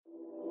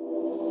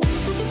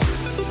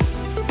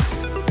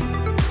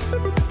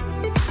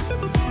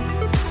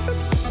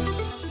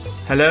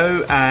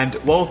Hello and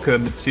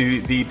welcome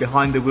to the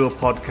Behind the Wheel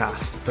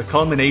podcast, the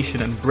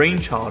culmination and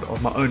brainchild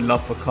of my own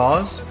love for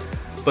cars,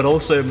 but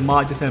also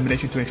my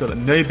determination to ensure that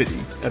nobody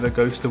ever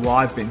goes through what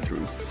I've been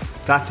through.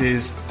 That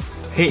is,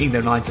 hating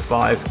their 9 to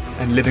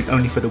 5 and living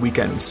only for the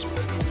weekends.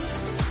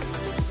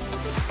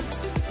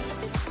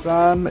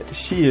 Sam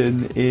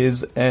Sheehan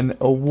is an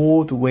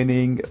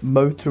award-winning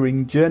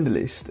motoring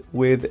journalist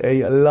with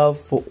a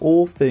love for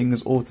all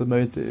things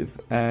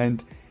automotive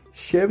and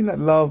sharing that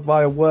love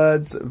via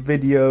words,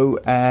 video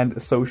and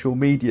social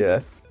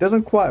media.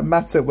 Doesn't quite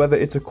matter whether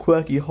it's a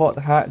quirky hot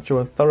hatch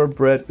or a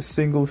thoroughbred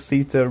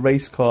single-seater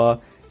race car.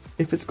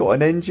 If it's got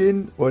an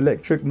engine or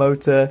electric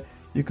motor,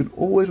 you can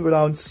always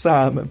rely on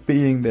Sam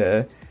being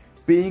there.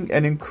 Being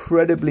an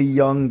incredibly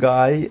young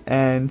guy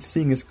and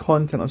seeing his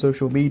content on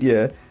social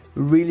media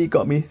really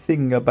got me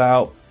thinking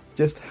about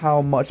just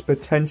how much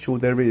potential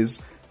there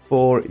is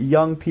for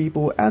young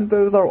people and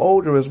those that are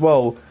older as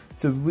well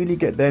to really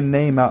get their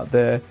name out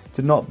there,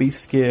 to not be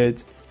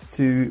scared,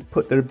 to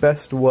put their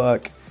best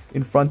work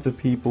in front of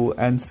people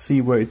and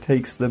see where it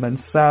takes them. And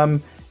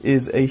Sam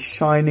is a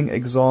shining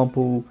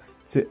example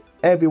to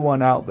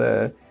everyone out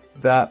there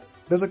that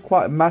doesn't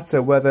quite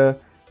matter whether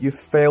you've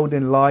failed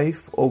in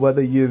life or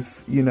whether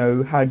you've,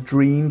 had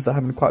dreams that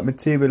haven't quite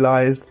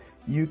materialized.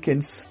 You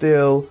can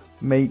still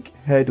make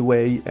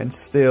headway and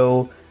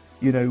still,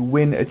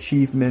 win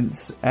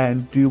achievements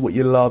and do what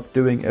you love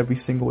doing every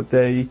single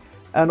day.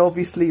 And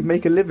obviously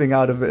make a living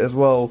out of it as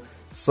well.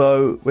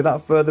 So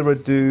without further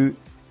ado,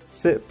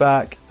 sit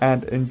back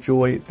and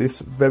enjoy this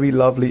very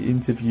lovely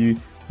interview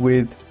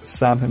with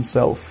Sam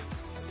himself.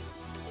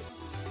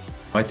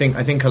 I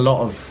think a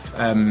lot of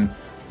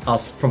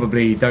us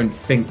probably don't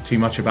think too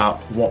much about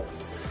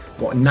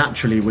what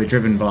naturally we're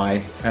driven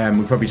by.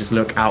 We probably just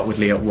look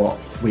outwardly at what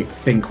we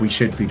think we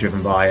should be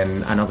driven by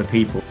and other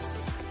people.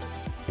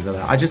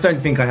 I just don't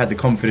think I had the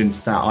confidence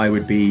that I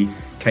would be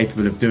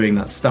capable of doing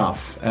that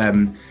stuff.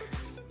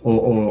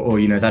 Or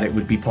that it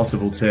would be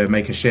possible to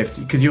make a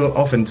shift, because you're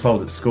often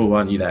told at school,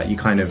 aren't you, that you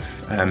kind of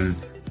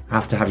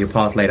have to have your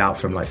path laid out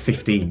from like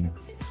 15,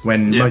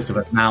 when most of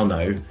us now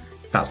know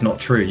that's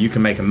not true. You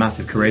can make a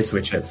massive career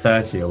switch at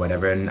 30 or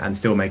whatever and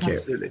still make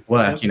it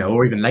work,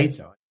 or even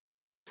later.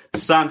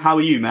 Sam, how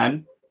are you,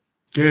 man?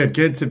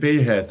 Good to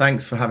be here.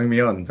 Thanks for having me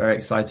on. Very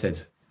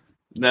excited.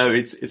 No,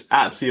 it's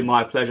absolutely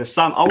my pleasure.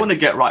 Sam, I want to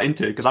get right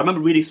into it because I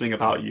remember reading something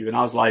about you and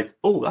I was like,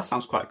 oh, that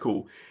sounds quite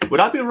cool. Would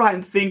I be right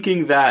in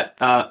thinking that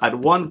at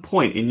one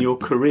point in your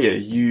career,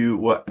 you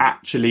were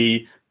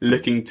actually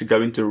looking to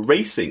go into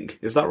racing?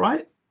 Is that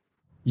right?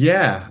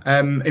 Yeah.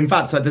 In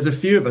fact, there's a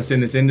few of us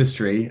in this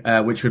industry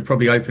which would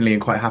probably openly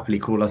and quite happily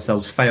call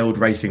ourselves failed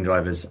racing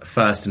drivers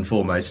first and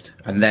foremost,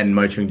 and then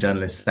motoring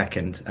journalists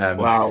second.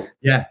 Wow.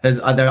 Yeah,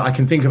 I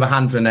can think of a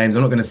handful of names.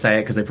 I'm not going to say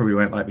it because they probably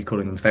won't like me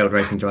calling them failed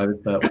racing drivers,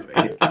 but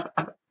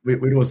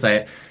we'd all say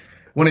it.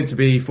 Wanted to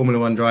be Formula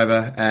One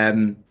driver,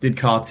 did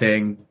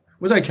karting,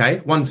 was okay,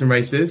 won some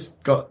races,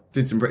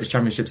 did some British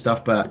Championship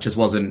stuff, but just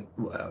wasn't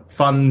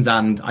funds.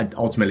 And I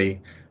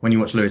ultimately, when you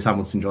watch Lewis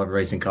Hamilton drive a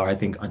racing car, I don't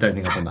think I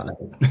was on that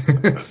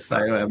level.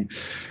 So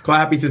quite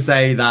happy to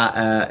say that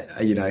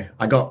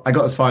I got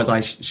as far as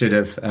I should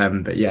have,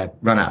 but yeah,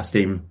 run out of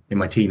steam in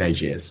my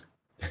teenage years.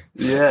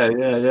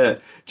 Yeah.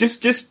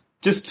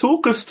 Just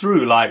talk us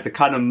through like the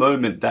kind of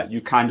moment that you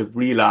kind of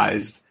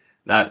realized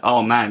that,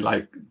 oh man,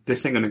 like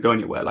this ain't going to go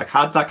anywhere. Like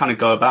how did that kind of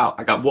go about?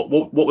 Like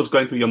what was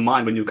going through your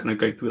mind when you were kind of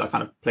going through that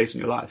kind of place in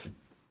your life?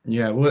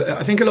 Yeah, well,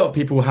 I think a lot of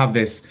people have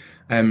this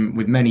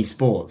with many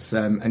sports,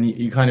 and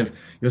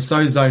you're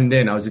so zoned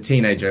in. I was a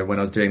teenager when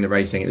I was doing the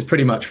racing. It was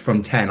pretty much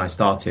from 10 I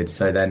started.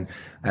 So then,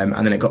 and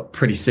then it got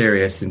pretty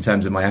serious in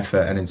terms of my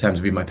effort and in terms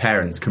of my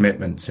parents'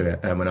 commitment to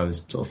it when I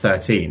was sort of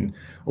 13,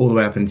 all the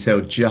way up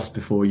until just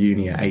before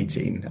uni at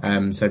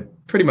 18. So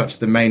pretty much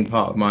the main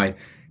part of my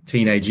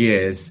teenage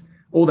years,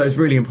 all those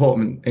really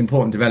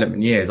important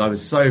development years, I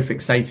was so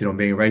fixated on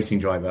being a racing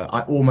driver,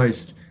 I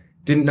almost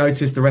didn't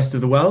notice the rest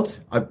of the world.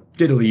 I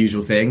did all the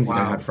usual things,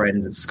 Wow. I had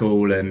friends at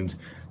school and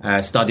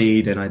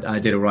studied, and I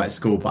did all right at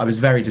school, but I was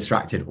very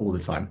distracted all the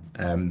time.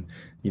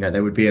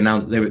 There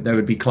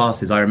would be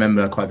classes. I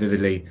remember quite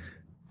vividly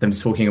them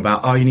talking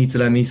about, oh, you need to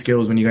learn these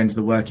skills when you go into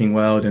the working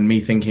world, and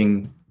me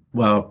thinking,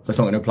 well, that's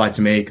not going to apply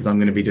to me because I'm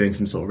going to be doing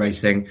some sort of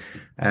racing.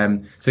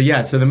 So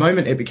the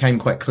moment it became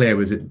quite clear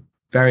was it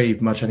very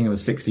much, I think I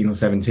was 16 or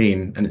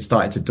 17, and it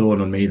started to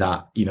dawn on me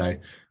that,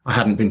 I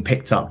hadn't been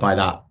picked up by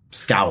that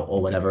scout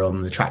or whatever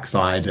on the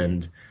trackside,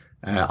 and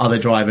other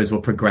drivers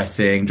were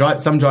progressing.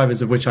 Some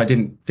drivers of which I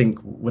didn't think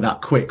were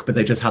that quick, but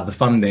they just had the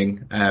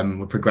funding,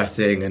 were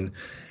progressing, and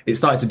it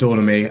started to dawn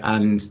on me.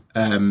 And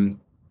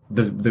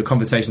the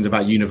conversations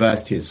about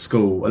university at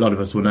school, a lot of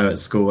us will know at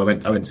school, I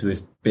went to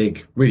this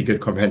big, really good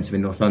comprehensive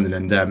in North London,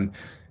 and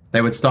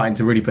they were starting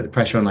to really put the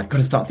pressure on, like, got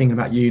to start thinking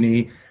about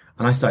uni.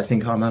 And I started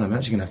thinking, oh man, I'm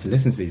actually going to have to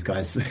listen to these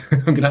guys.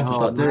 I'm going to have to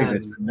start doing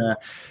this. And,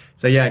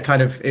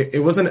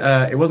 it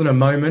wasn't a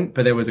moment,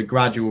 but there was a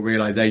gradual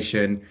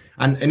realization.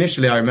 And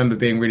initially I remember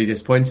being really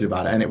disappointed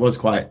about it. And I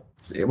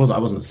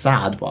wasn't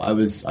sad, but I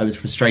was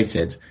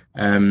frustrated.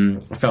 I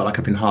felt like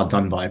I've been hard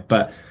done by.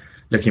 But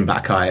looking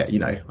back, I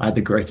had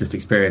the greatest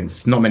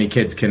experience. Not many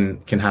kids can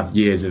have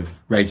years of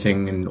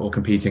racing or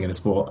competing in a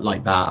sport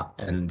like that.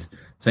 And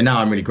so now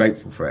I'm really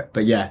grateful for it.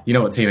 But yeah, you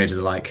know what teenagers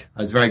are like.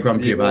 I was very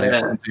grumpy about it.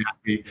 I wasn't too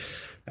happy.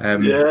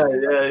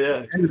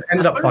 Yeah.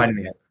 Ended up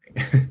finding it.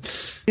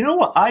 You know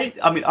what? I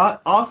mean, I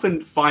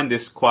often find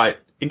this quite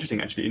interesting,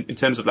 actually, in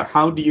terms of like,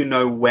 how do you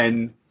know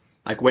when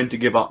to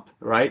give up,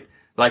 right?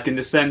 Like in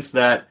the sense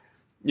that,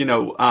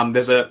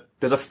 there's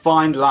a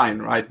fine line,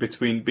 right,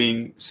 between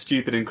being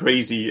stupid and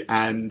crazy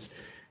and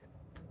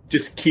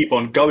just keep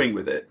on going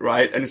with it,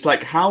 right? And it's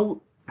like,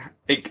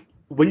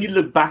 when you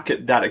look back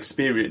at that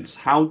experience,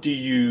 how do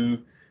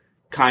you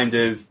kind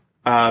of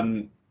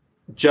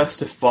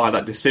justify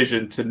that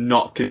decision to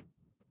not,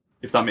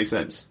 if that makes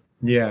sense?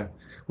 Yeah.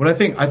 Well, I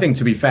think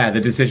to be fair,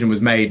 the decision was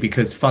made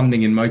because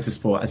funding in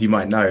motorsport, as you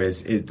might know,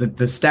 is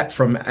the step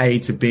from A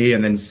to B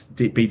and then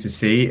B to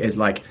C is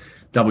like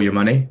double your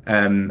money.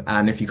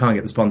 And if you can't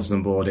get the sponsors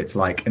on board, it's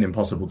like an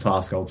impossible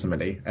task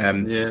ultimately. I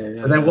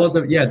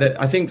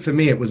think for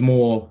me, it was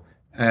more,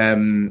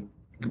 when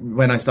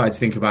I started to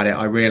think about it,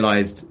 I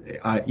realized,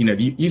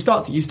 you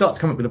start to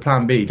come up with a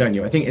plan B, don't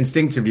you? I think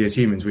instinctively as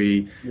humans,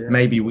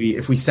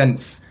 if we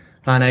sense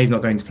plan A is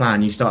not going to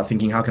plan, you start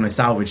thinking, how can I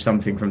salvage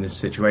something from this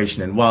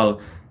situation? And while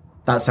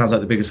that sounds like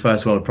the biggest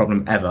first world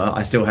problem ever,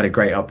 I still had a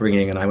great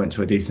upbringing and I went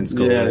to a decent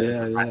school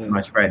and had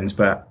nice friends.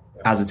 But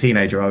as a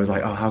teenager, I was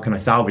like, oh, how can I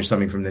salvage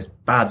something from this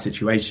bad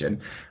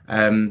situation?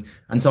 And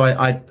so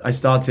I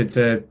started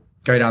to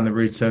go down the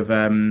route of,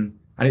 and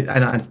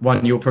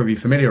one you're probably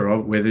familiar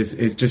with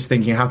is just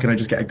thinking, how can I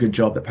just get a good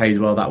job that pays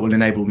well, that will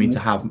enable me to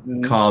have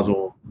cars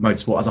or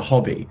motorsport as a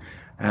hobby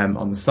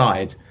on the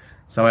side.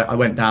 So I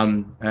went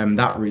down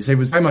that route. So it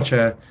was very much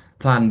a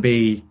plan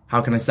B.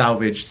 How can I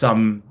salvage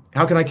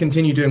how can I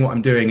continue doing what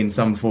I'm doing in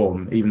some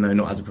form, even though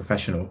not as a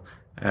professional?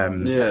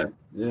 And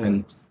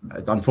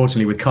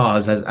unfortunately with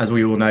cars, as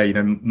we all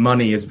know,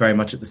 money is very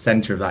much at the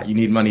center of that. You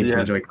need money to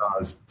enjoy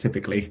cars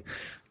typically.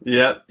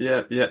 Yeah.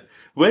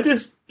 Where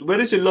does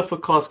your love for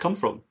cars come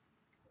from?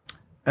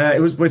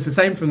 It was the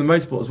same from the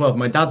motorsport as well.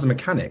 My dad's a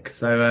mechanic,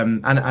 so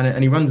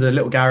and he runs a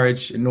little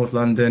garage in North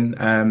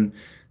London.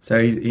 So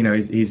he's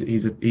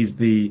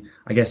the,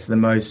 I guess, the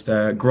most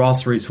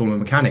grassroots form of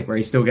mechanic, where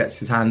he still gets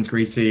his hands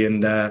greasy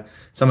and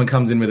someone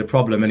comes in with a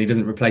problem and he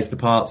doesn't replace the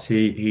parts.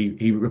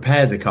 He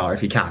repairs a car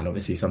if he can.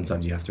 Obviously,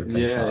 sometimes you have to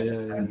replace parts.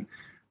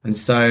 And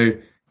so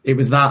it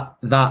was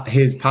that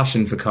his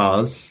passion for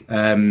cars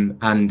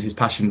and his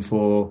passion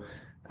for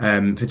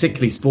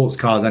particularly sports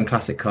cars and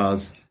classic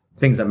cars,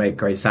 things that make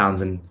great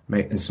sounds and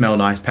smell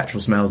nice,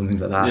 petrol smells and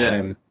things like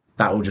that.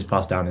 That all just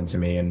passed down into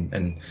me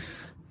and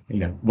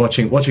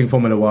watching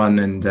Formula One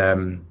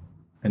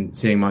and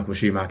seeing Michael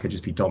Schumacher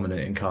just be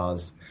dominant in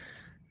cars,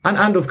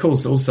 and of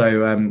course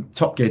also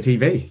Top Gear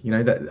TV.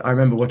 That I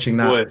remember watching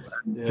that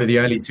for the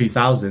early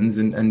 2000s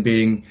and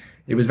being.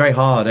 It was very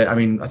hard. I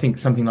mean, I think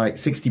something like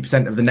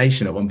 60% of the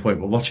nation at one point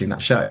were watching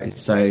that show.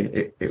 So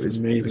it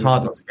was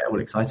hard not to get all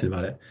excited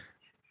about it.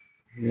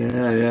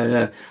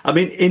 Yeah. I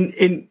mean,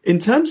 in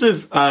terms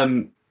of I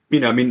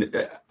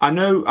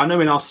know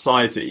in our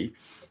society,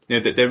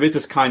 that there is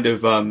this kind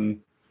of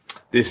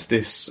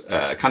this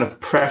kind of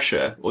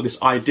pressure or this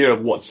idea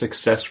of what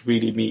success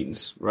really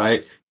means,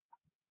 right?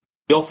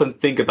 We often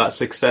think about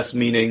success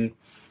meaning,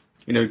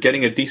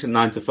 getting a decent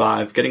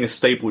 9-to-5, getting a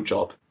stable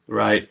job,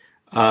 right?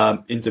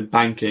 Into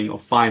banking or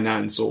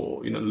finance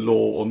or,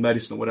 law or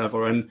medicine or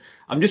whatever. And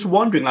I'm just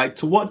wondering, like,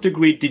 to what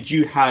degree did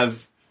you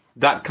have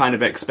that kind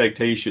of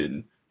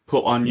expectation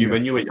put on you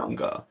when you were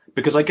younger?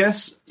 Because I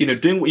guess,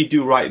 doing what you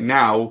do right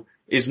now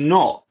is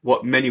not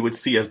what many would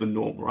see as the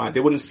norm, right?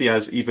 They wouldn't see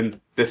as even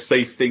the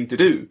safe thing to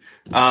do.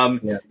 But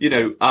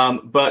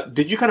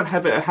did you kind of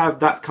have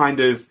that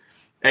kind of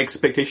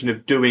expectation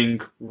of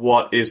doing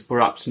what is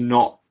perhaps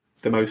not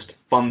the most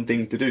fun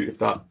thing to do, if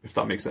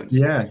that makes sense?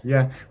 Yeah.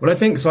 Well, I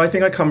think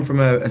I come from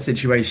a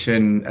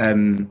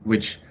situation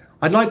which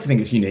I'd like to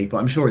think it's unique, but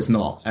I'm sure it's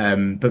not.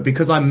 But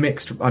because I'm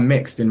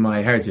mixed in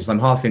my heritage. I'm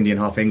half Indian,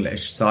 half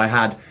English. So I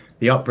had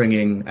the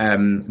upbringing,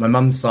 my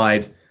mum's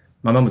side.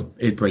 My mum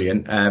is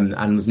brilliant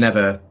and was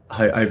never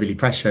overly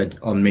pressured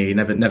on me.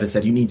 Never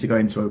said you need to go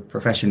into a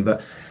profession,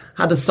 but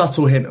had a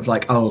subtle hint of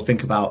like, oh,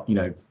 think about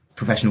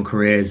professional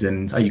careers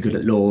and are you good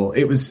at law?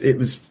 It was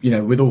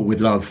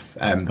with love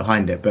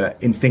behind it,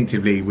 but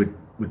instinctively would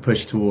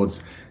push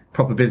towards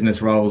proper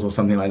business roles or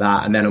something like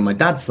that. And then on my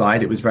dad's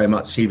side, it was very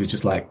much he was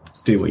just like,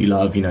 do what you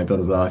love, blah blah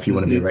blah. If you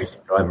want to be a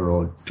racing driver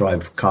or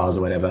drive cars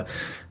or whatever.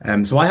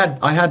 So I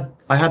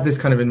had this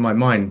kind of in my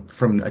mind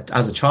from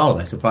as a child,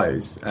 I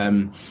suppose.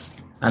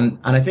 And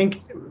I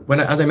think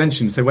as I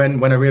mentioned, so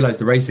when I realized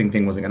the racing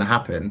thing wasn't going to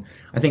happen,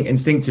 I think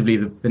instinctively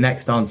the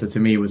next answer to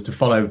me was to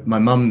follow my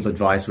mum's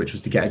advice, which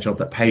was to get a job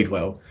that paid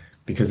well,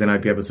 because then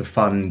I'd be able to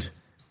fund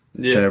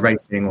the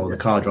racing or the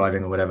car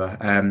driving or whatever.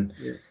 And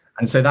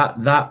so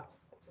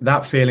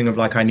that feeling of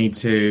like,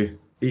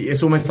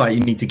 it's almost like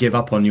you need to give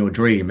up on your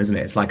dream, isn't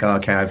it? It's like,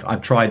 okay,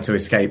 I've tried to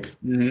escape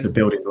the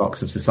building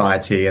blocks of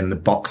society and the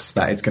box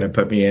that it's going to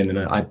put me in.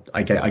 And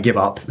I give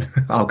up,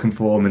 I'll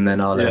conform and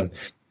then I'll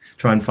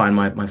try and find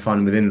my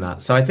fun within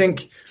that. So I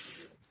think,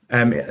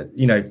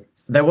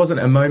 there wasn't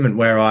a moment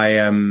where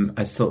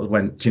I sort of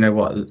went, do you know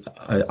what,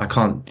 I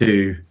can't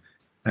do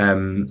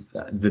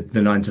the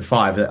 9 to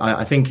 5.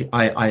 I think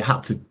I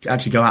had to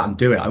actually go out and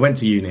do it. I went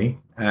to uni,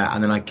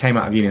 and then I came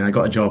out of uni and I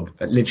got a job.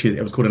 Literally,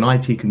 it was called an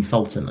IT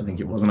consultant, I think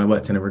it was, and I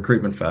worked in a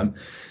recruitment firm.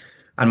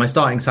 And my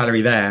starting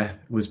salary there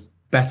was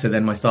better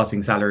than my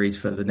starting salaries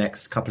for the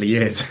next couple of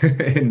years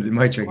in the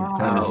motoring.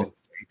 Wow.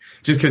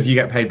 Just because you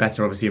get paid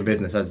better, obviously, in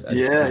business.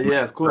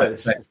 Of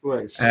course.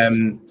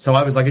 So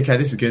I was like, okay,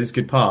 this is good. It's a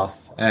good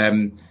path.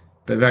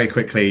 But very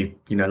quickly,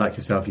 like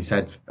yourself, you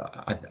said,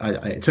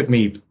 it took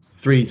me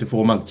 3 to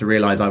 4 months to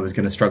realize I was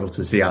going to struggle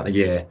to see out the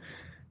year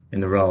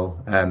in the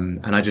role. And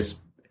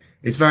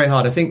it's very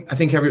hard. I think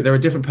there are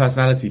different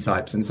personality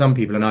types, and some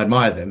people, and I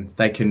admire them,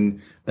 they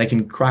can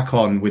crack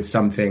on with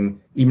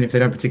something even if they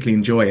don't particularly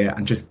enjoy it,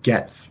 and just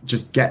get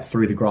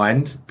through the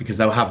grind because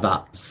they'll have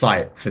that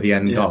sight for the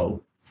end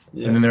goal.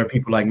 Yeah. And then there are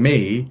people like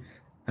me,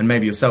 and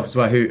maybe yourself as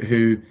well,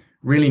 who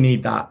really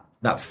need that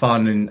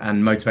fun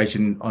and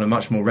motivation on a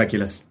much more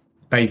regular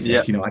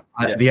basis.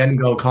 Yeah. The end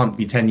goal can't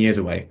be 10 years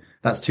away.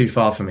 That's too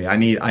far for me. I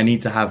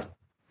need to have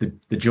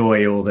the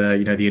joy, or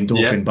the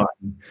endorphin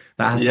button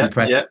that has to be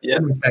pressed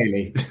almost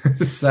daily.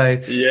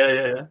 So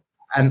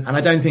And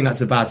I don't think that's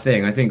a bad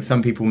thing. I think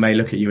some people may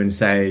look at you and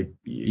say,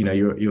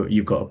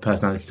 you've got a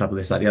personality type of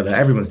this, that, the other.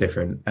 Everyone's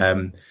different.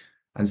 And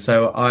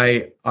so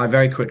I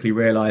very quickly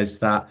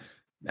realized that,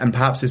 and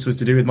perhaps this was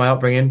to do with my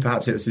upbringing.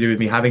 Perhaps it was to do with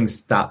me having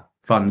that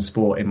fun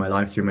sport in my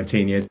life through my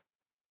teen years,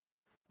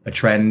 a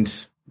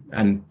trend,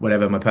 and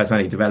whatever, my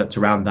personality developed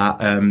around that.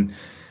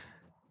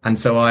 And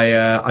so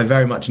I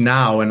very much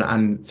now,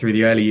 and through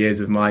the early years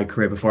of my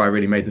career before I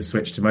really made the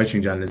switch to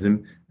motoring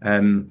journalism,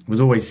 was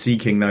always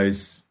seeking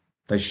those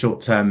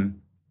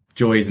short-term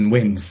joys and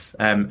wins.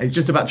 It's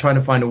just about trying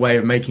to find a way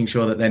of making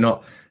sure that they're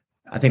not.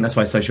 I think that's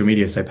why social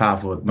media is so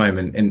powerful at the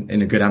moment,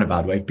 in a good and a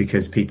bad way,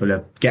 because people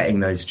are getting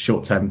those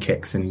short-term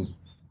kicks and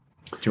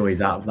joys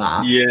out of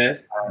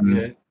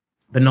that.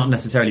 But not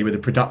necessarily with a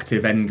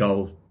productive end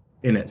goal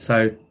in it.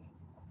 So,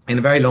 in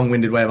a very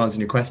long-winded way of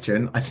answering your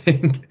question, I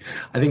think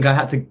I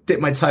had to dip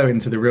my toe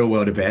into the real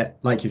world a bit,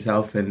 like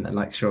yourself, and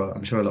I'm sure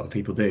a lot of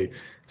people do,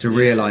 to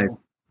realize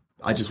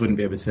I just wouldn't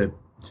be able to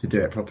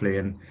do it properly.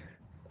 And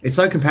it's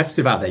so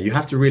competitive out there. You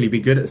have to really be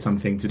good at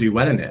something to do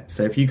well in it.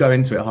 So if you go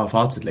into it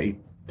half-heartedly,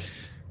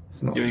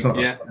 it's not good, is it?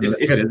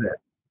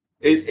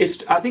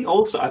 I think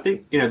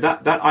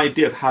that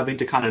idea of having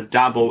to kind of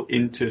dabble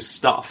into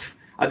stuff,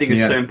 I think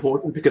is so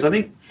important, because I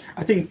think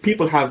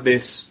people have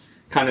this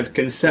kind of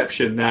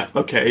conception that,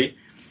 okay,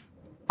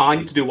 I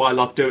need to do what I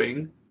love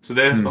doing, so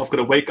therefore I've got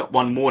to wake up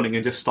one morning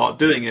and just start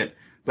doing it.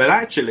 But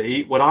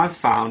actually, what I've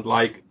found,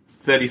 like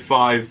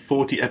 35,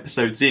 40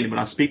 episodes in, when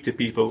I speak to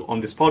people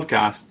on this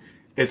podcast,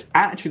 it's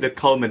actually the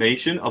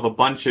culmination of a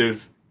bunch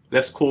of,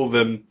 let's call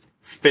them,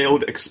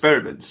 failed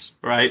experiments,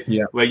 right?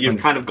 Yeah. Where you've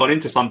kind of gone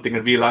into something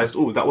and realized,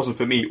 oh, that wasn't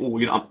for me. Oh,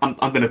 I'm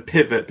going to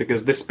pivot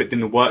because this bit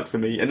didn't work for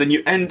me. And then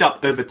you end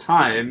up over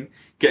time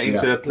getting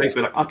to a place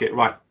where, like, okay,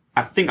 right,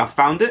 I think I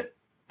found it.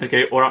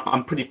 Okay. Or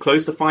I'm pretty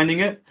close to finding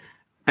it.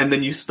 And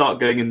then you start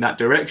going in that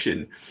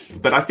direction.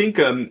 But I think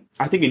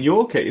in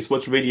your case,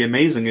 what's really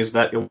amazing is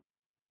that you're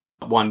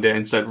one day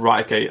and said,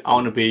 right, okay, I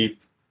want to be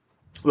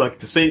working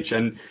for Cinch,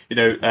 and,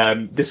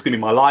 this is going to be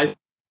my life.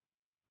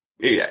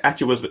 It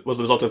actually was the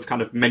result of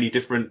kind of many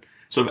different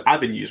sort of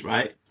avenues,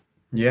 right?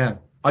 Yeah.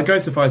 I go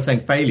so far as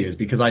saying failures,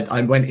 because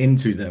I went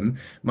into them.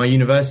 My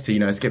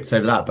university, I skipped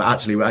over that, but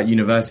actually at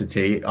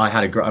university,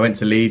 I went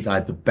to Leeds. I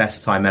had the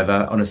best time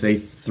ever. Honestly,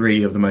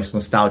 3 of the most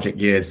nostalgic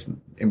years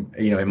in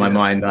my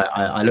mind.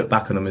 I look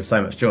back on them with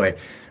so much joy.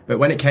 But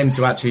when it came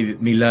to actually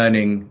me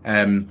learning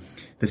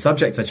the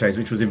subject I chose,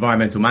 which was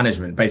environmental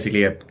management,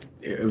 basically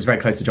it was very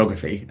close to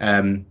geography,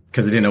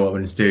 because I didn't know what I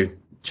wanted to do.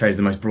 Chose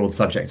the most broad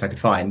subject I could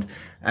find.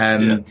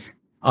 I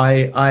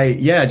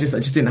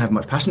just didn't have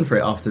much passion for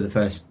it after the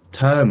first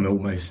term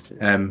almost,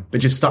 but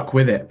just stuck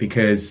with it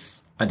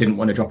because I didn't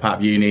want to drop out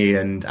of uni,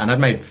 and I'd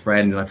made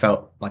friends and I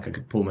felt like I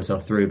could pull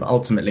myself through. But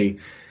ultimately,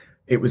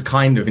 it was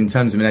kind of, in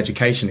terms of an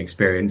education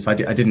experience, I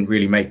didn't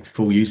really make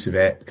full use of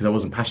it because I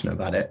wasn't passionate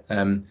about it.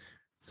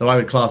 So I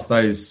would class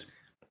those,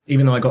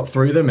 even though I got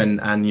through them and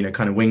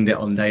kind of winged it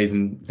on days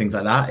and things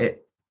like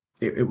that,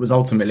 it was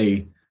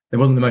ultimately, it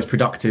wasn't the most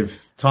productive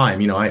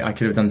time. I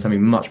could have done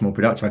something much more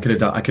productive.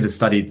 I could have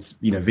studied,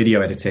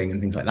 video editing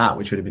and things like that,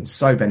 which would have been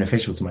so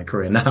beneficial to my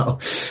career now.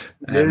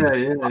 I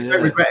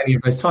don't regret any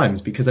of those times,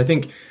 because I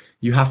think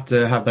you have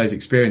to have those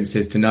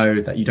experiences to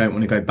know that you don't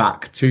want to go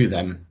back to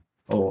them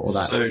or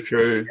that. So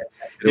true.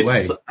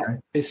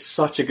 It's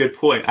such a good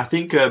point. I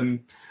think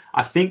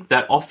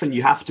that often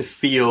you have to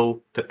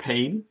feel the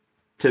pain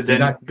to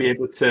then be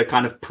able to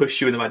kind of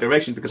push you in the right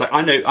direction. Because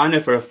I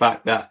know for a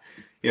fact that,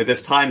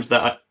 there's times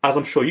that, as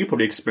I'm sure you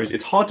probably experienced,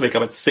 it's hard to wake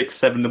up at 6,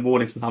 7 in the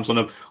morning sometimes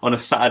on a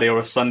Saturday or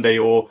a Sunday,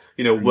 or,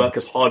 work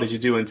as hard as you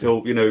do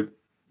until,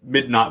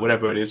 midnight,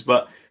 whatever it is.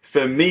 But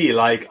for me,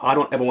 like, I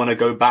don't ever want to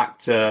go back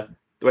to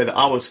the way that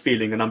I was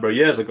feeling a number of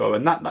years ago.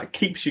 And that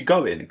keeps you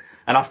going.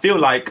 And I feel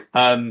like,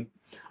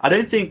 I I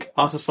don't think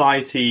our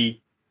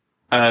society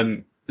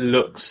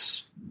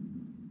looks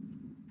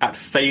at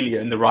failure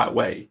in the right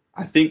way.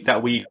 I think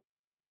that we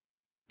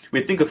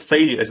think of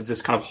failure as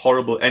this kind of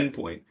horrible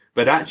endpoint,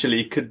 but actually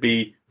it could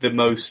be the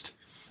most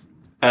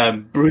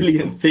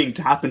brilliant thing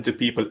to happen to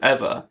people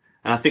ever.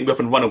 And I think we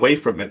often run away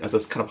from it as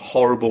this kind of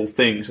horrible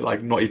thing to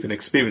like not even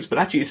experience. But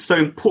actually, it's so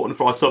important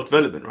for our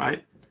self-development,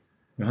 right?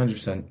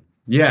 100%.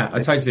 Yeah,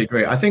 I totally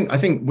agree. I think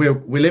we're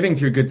living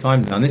through good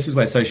times now, and this is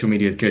where social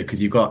media is good,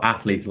 because you've got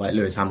athletes like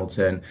Lewis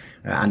Hamilton,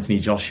 Anthony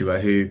Joshua,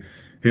 who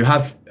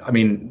have, I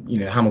mean, you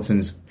know,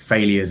 Hamilton's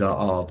failures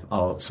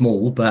are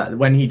small, but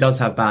when he does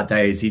have bad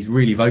days, he's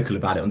really vocal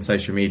about it on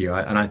social media,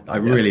 and I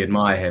really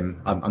admire him.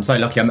 I'm so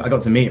lucky. I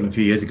got to meet him a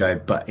few years ago,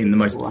 but in the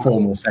most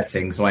formal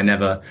setting, so he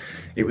won't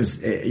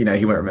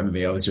remember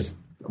me. I was just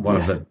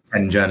one of the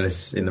 10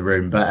 journalists in the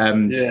room. But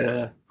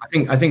I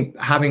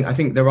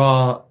think there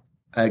are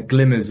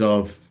glimmers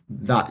of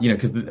that, you know,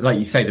 because like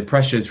you say, the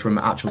pressures from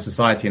actual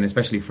society, and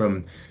especially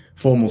from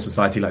formal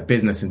society like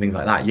business and things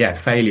like that,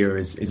 failure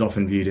is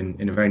often viewed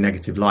in a very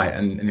negative light,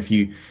 and if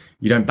you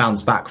don't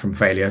bounce back from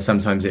failure,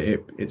 sometimes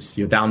it's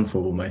your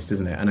downfall almost,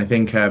 isn't it? And I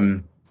think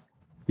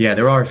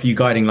there are a few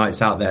guiding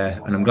lights out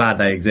there, and I'm glad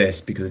they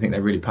exist, because I think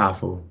they're really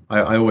powerful.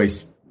 I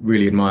always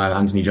really admire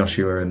Anthony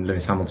Joshua and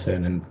Lewis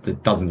Hamilton and the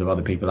dozens of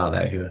other people out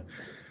there who are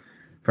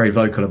very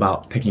vocal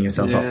about picking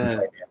yourself up from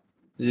failure.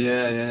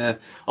 Yeah.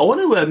 I want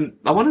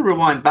to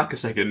rewind back a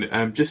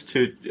second, just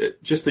to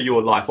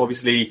your life.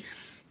 Obviously,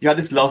 you had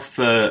this love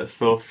for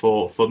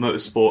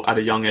motorsport at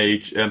a young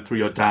age through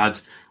your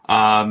dad.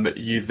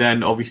 You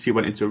then obviously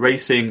went into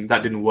racing.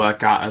 That didn't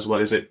work out as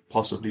well as it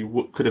possibly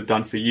could have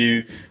done for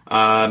you.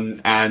 You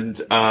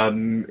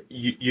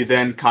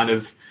then kind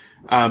of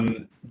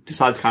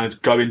decided to kind of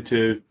go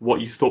into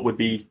what you thought would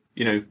be,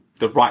 you know,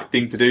 the right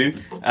thing to do,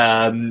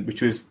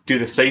 which was do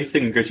the safe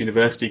thing and go to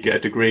university, get a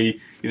degree.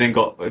 You then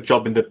got a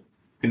job in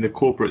the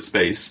corporate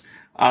space.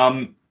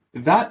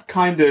 That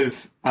kind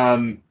of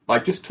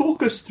just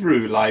talk us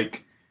through,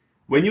 like,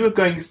 when you were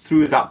going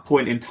through that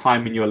point in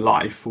time in your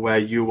life where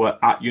you were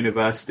at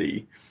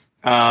university,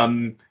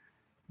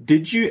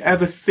 did you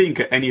ever think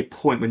at any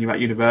point when you were at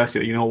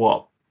university, you know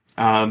what,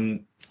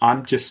 I'm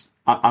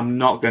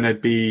not going to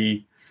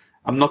be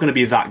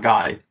that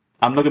guy.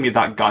 I'm not going to be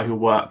that guy who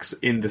works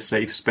in the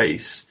safe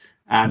space,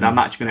 and I'm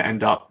actually going to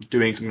end up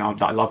doing something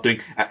that I love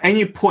doing. At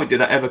any point, did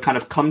that ever kind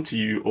of come to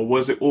you, or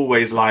was it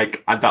always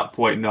like at that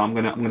point, no, I'm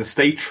going to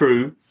stay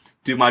true,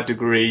 do my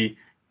degree,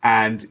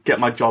 and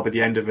get my job at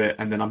the end of it,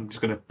 and then I'm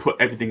just going to put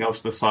everything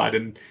else to the side.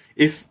 And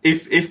if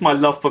my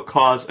love for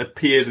cars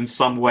appears in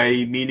some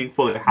way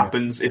meaningful, it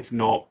happens. If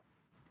not,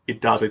 it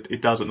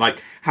doesn't.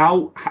 Like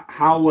how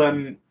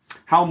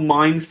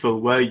mindful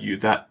were you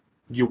that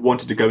you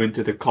wanted to go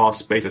into the car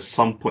space at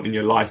some point in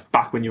your life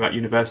back when you were at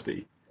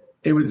university?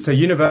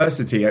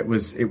 University. It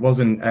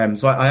wasn't.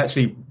 So I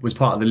actually was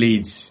part of the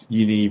Leeds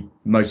Uni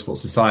Motorsport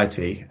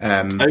Society.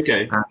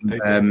 Okay.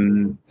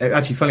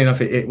 Actually, funny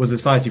enough, it was a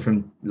society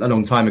from a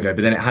long time ago,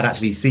 but then it had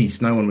actually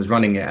ceased. No one was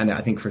running it, and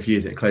I think for a few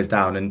years it closed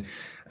down. And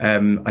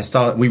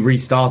we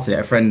restarted it.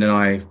 A friend and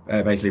I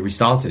basically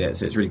restarted it,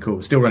 so it's really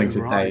cool. Still running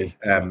today.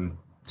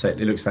 So it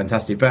looks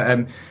fantastic.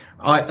 But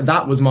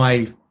that was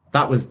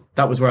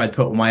where I'd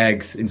put all my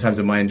eggs in terms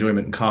of my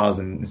enjoyment in cars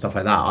and stuff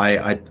like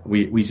that.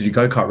 We used to do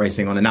go-kart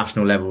racing on a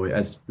national level,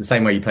 as the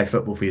same way you play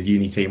football for your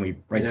uni team. We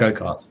race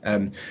go-karts,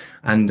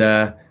 and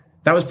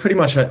that was pretty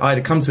much. I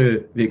had come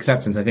to the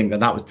acceptance, I think,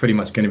 that was pretty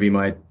much going to be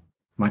my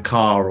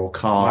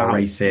car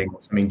racing,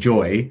 something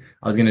joy.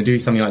 I was going to do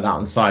something like that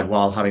on the side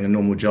while having a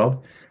normal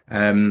job.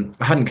 I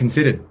hadn't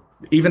considered,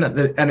 even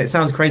and it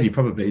sounds crazy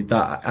probably,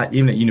 that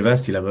even at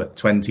university level at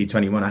 20,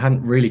 21, I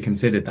hadn't really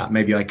considered that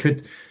maybe I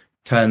could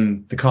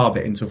turn the car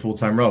bit into a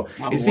full-time role.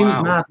 It seems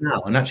mad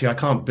now, and actually I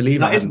can't believe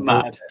that is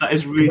mad. That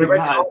is really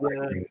mad.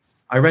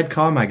 I read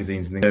car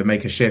magazines and they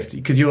make a shift,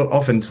 because you're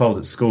often told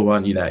at school,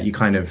 aren't you, that you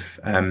kind of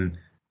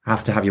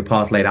have to have your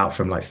path laid out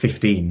from like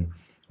 15,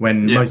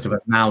 when most of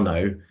us now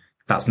know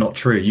that's not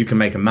true. You can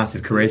make a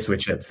massive career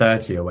switch at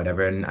 30 or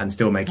whatever and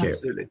still make it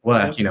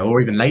work, you know, or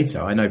even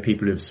later. I know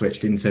people who've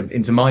switched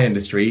into my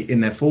industry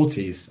in their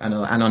 40s and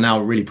are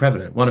now really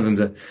prevalent. One of them's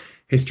a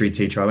history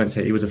teacher. I won't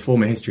say, he was a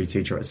former history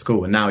teacher at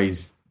school, and now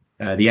he's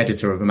the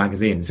editor of a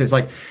magazine. So it's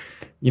like,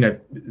 you know,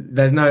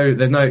 there's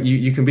no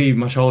you can be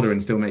much older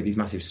and still make these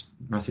massive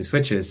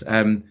switches.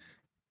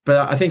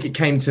 But I think it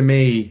came to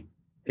me,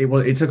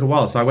 it took a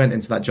while. So I went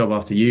into that job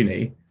after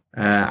uni,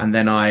 and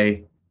then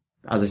I,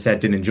 as I said,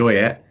 didn't enjoy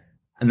it.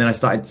 And then I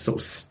started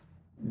sort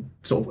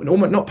of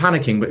almost not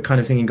panicking, but kind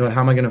of thinking, God,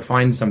 how am I going to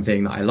find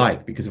something that I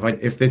like? Because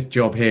if this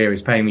job here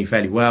is paying me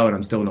fairly well and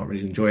I'm still not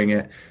really enjoying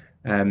it,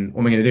 what am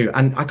I going to do?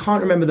 And I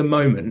can't remember the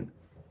moment,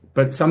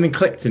 but something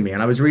clicked in me,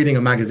 and I was reading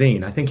a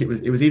magazine. I think it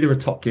was either a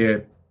Top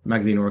Gear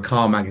magazine or a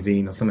car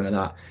magazine or something like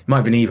that. It might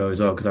have been Evo as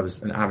well, because I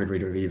was an avid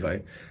reader of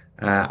Evo.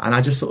 And I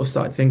just sort of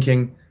started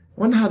thinking,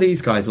 I wonder how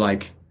these guys,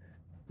 like,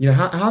 you know,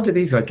 how did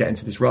these guys get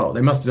into this role?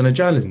 They must have done a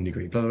journalism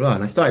degree, blah, blah, blah.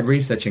 And I started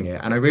researching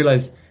it, and I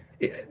realized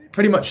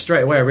pretty much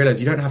straight away, I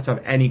realized you don't have to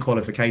have any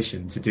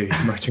qualification to do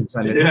motoring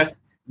journalism.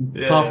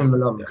 apart from the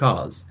love of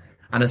cars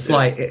and a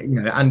slight,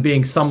 and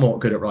being somewhat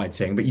good at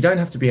writing, but you don't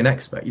have to be an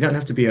expert. You don't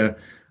have to be a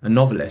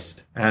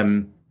novelist.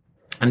 And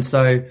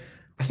so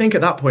I think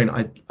at that point,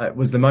 I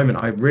was the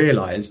moment I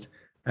realized,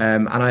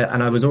 and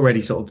I was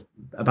already sort of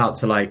about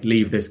to like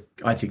leave this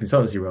IT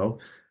consultancy role.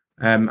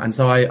 And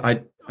so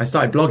I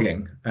started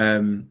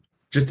blogging,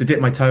 just to dip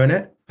my toe in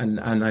it. And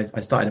I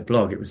started a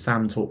blog. It was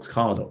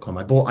samtalkscar.com.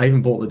 I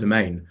even bought the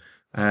domain.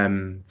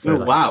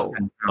 Wow.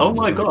 Oh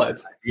my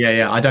God.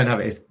 Yeah. I don't have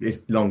it.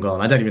 It's long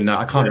gone. I don't even know.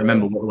 I can't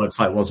remember what the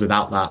website was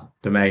without that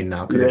domain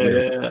now.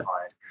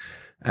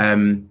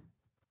 And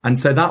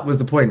so that was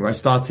the point where I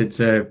started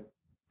to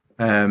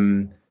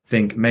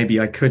think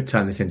maybe I could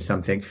turn this into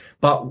something,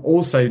 but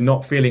also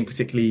not feeling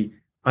particularly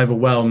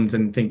overwhelmed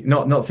and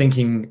not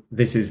thinking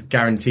this is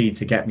guaranteed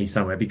to get me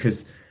somewhere,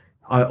 because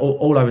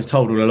all I was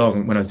told all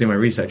along when I was doing my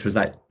research was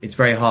that it's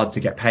very hard to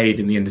get paid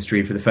in the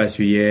industry for the first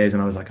few years.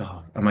 And I was like,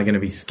 oh, am I going to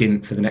be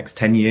skint for the next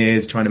 10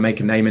 years trying to make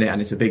a name in it? And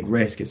it's a big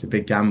risk. It's a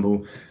big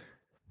gamble.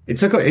 It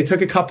took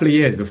a couple of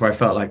years before I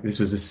felt like this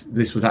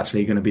was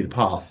actually going to be the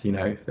path. You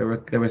know, there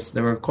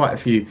were quite a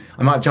few.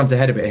 I might have jumped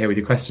ahead a bit here with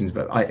your questions,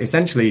 but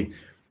essentially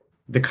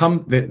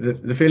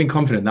the feeling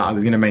confident that I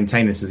was going to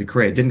maintain this as a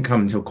career didn't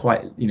come until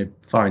quite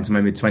far into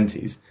my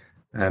mid-20s.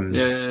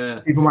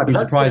 People might be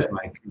surprised by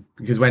it,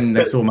 because when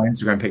they saw my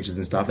Instagram pictures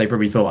and stuff, they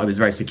probably thought I was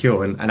very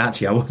secure, and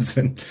actually I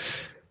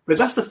wasn't. But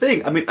that's the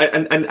thing. I mean,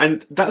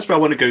 and that's where I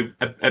want to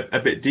go a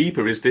bit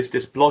deeper, is this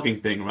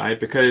blogging thing, right?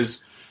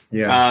 Because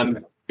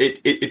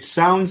it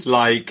sounds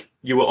like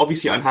you were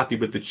obviously unhappy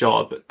with the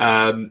job,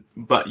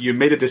 but you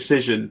made a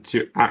decision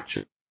to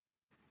actually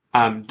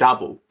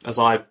dabble, as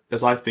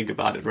I think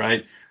about it,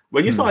 right?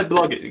 When you started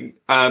blogging,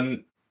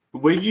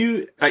 were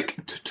you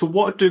like to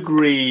what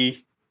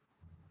degree?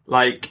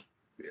 Like,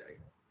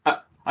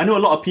 I know a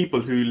lot of people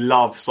who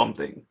love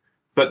something,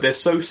 but they're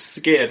so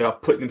scared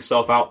of putting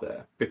themselves out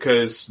there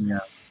because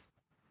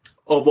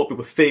of what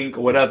people think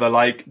or whatever.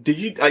 Like, did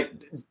you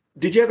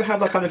ever have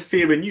that kind of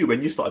fear in you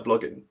when you started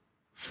blogging?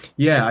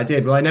 Yeah, I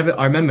did. Well,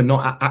 I remember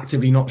not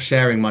actively not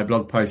sharing my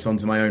blog posts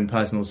onto my own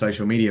personal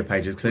social media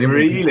pages, because I didn't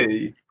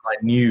really I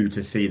knew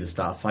to see the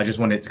stuff. I just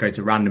wanted it to go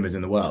to randomers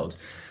in the world.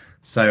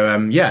 So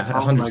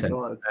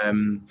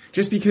 100%.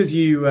 Just because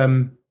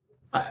you.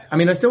 I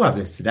mean, I still have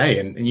this today,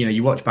 and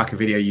you watch back a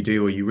video you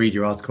do, or you read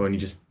your article, and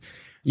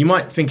you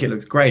might think it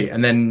looks great,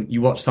 and then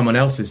you watch someone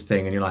else's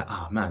thing, and you're like,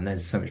 oh man, theirs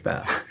is so much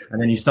better. And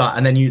then you start,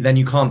 and then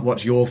you can't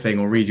watch your thing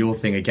or read your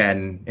thing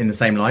again in the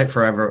same light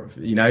forever,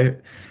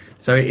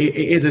 So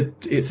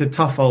it's a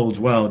tough old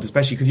world,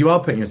 especially because you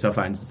are putting yourself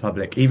out into the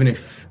public, even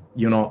if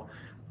you're not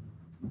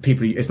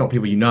people. It's not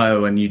people you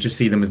know, and you just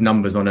see them as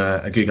numbers on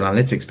a Google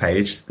Analytics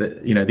page.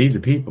 That these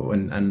are people,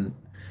 and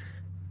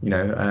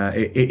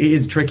it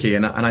is tricky,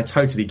 and I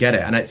totally get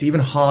it. And it's even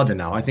harder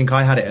now. I think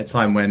I had it at a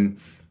time when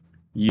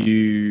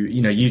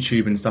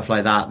YouTube and stuff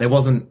like that, there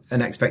wasn't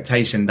an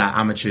expectation that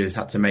amateurs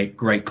had to make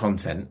great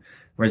content.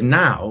 Whereas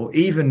now,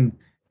 even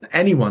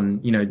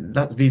anyone,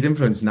 these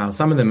influencers now,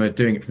 some of them are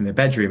doing it from their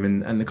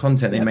bedroom, and the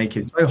content they make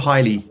is so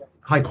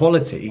high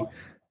quality,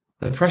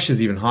 the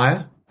pressure's even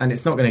higher, and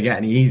it's not going to get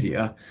any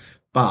easier.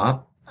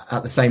 But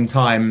at the same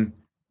time,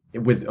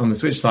 on the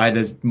Switch side,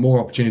 there's more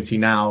opportunity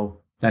now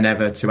than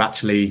ever to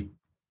actually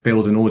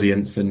build an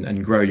audience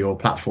and grow your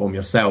platform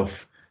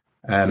yourself,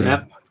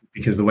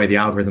 because the way the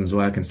algorithms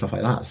work and stuff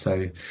like that.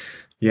 So,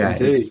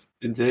 Indeed.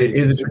 It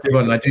is a tricky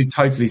one. I do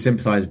totally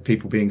sympathise with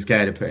people being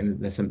scared of putting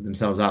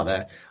themselves out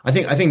there. I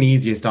think the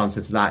easiest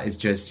answer to that is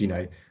just,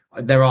 even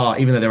though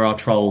there are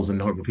trolls and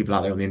horrible people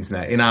out there on the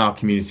internet, in our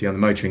community on the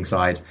motoring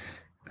side,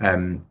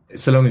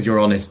 so long as you're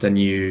honest and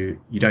you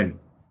don't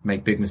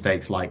make big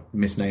mistakes like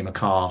misname a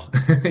car,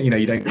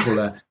 you don't call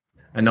a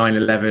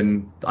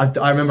 911.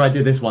 I remember I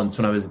did this once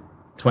when I was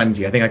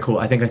 20. I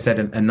think I said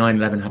a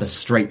 911 had a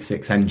straight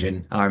six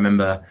engine. I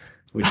remember,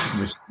 which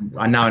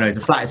I now know is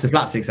a flat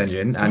six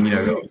engine, and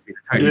obviously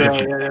totally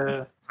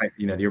different.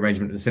 The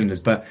arrangement of the cylinders.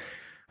 But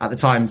at the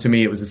time, to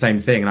me, it was the same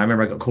thing. And I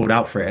remember I got called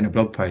out for it in a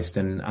blog post,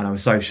 and I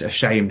was so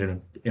ashamed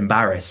and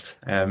embarrassed.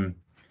 But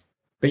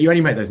you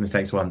only make those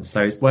mistakes once,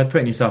 so it's worth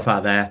putting yourself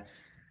out there,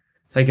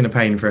 taking the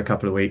pain for a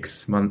couple of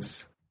weeks,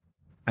 months,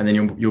 and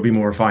then you'll be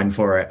more refined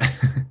for it.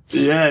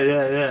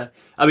 Yeah.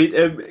 I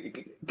mean,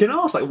 can I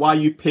ask why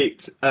you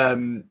picked at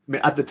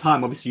the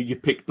time? Obviously, you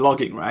picked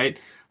blogging, right?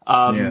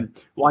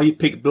 Why you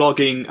picked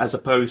blogging as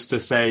opposed to,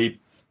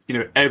 say,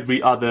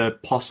 every other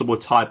possible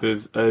type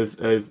of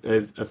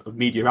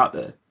media out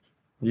there?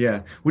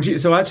 Yeah.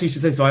 So I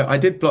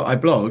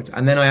blogged,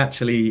 and then I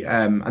actually,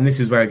 and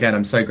this is where, again,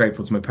 I'm so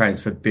grateful to my parents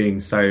for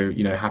being so,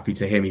 happy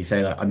to hear me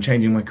say that I'm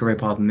changing my career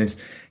path and this,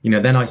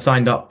 then I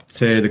signed up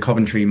to the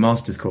Coventry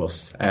Masters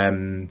course,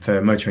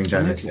 for motoring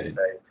journalists. Okay.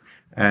 So,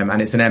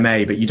 and it's an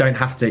MA, but you don't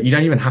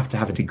even have to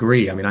have a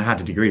degree. I mean, I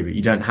had a degree, but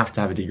you don't have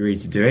to have a degree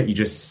to do it.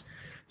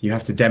 You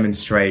have to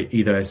demonstrate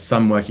either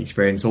some work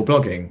experience or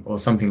blogging or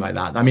something like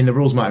that. I mean, the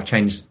rules might have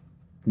changed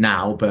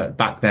now, but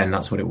back then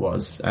that's what it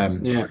was.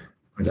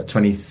 Was that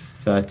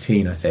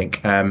 2013, I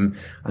think. Or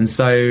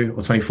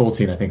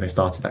 2014, I think I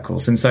started that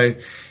course. And so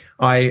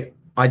I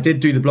I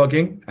did do the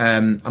blogging,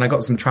 and I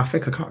got some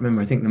traffic. I can't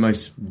remember. I think the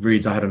most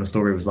reads I had on a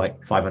story was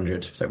like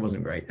 500, so it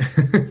wasn't great.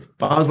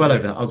 But I was well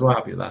over that. I was well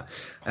happy with that.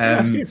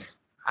 That's good.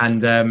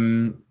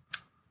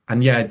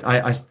 And yeah,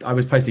 I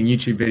was posting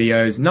YouTube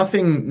videos.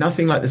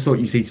 Nothing like the sort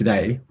you see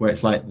today, where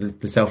it's like the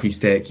selfie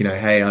stick. You know,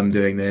 hey, I'm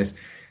doing this.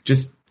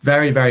 Just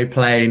very, very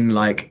plain.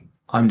 Like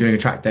I'm doing a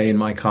track day in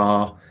my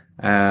car,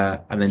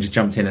 and then just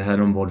jumped in and had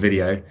an onboard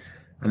video,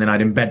 and then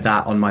I'd embed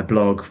that on my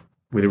blog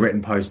with a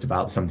written post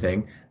about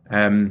something.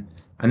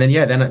 And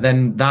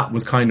then that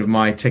was kind of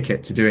my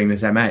ticket to doing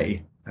this MA,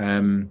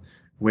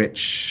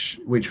 which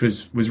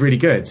was really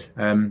good,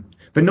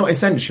 but not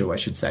essential, I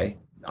should say.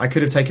 I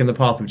could have taken the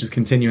path of just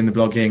continuing the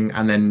blogging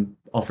and then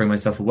offering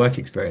myself a work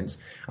experience,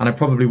 and I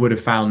probably would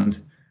have found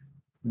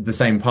the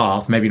same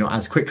path, maybe not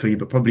as quickly,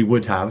 but probably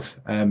would have.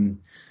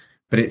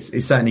 But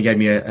it certainly gave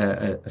me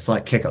a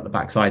slight kick up the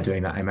backside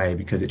doing that MA,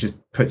 because it just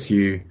puts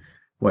you,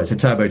 well, it's a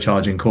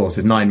turbocharging course.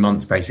 It's 9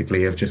 months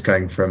basically of just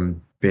going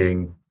from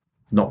being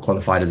not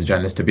qualified as a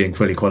journalist to being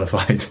fully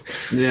qualified.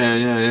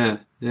 Yeah.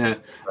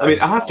 I mean,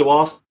 I have to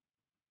ask.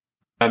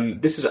 I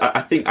think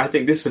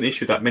this is an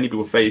issue that many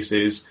people face,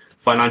 is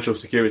financial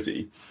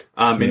security.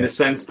 In the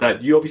sense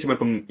that you obviously went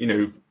from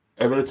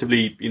a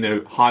relatively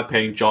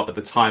high-paying job at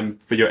the time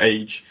for your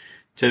age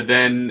to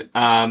then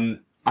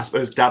I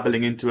suppose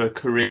dabbling into a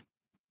career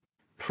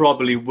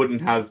probably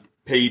wouldn't have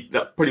paid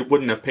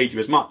you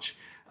as much.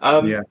 I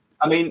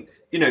mean,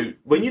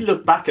 when you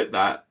look back at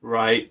that,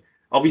 right?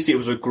 Obviously, it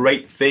was a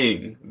great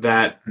thing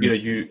that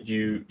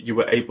you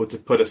were able to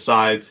put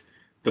aside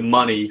the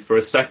money for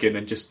a second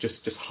and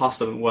just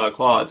hustle and work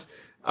hard.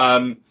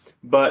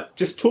 But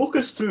just talk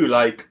us through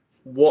like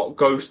what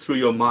goes through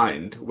your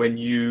mind when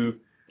you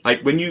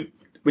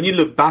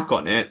look back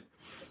on it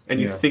and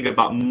you think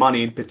about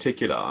money in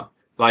particular.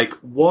 Like,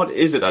 what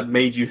is it that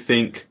made you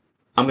think,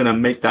 I'm going to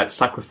make that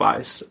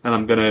sacrifice and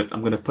I'm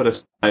going to put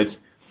aside,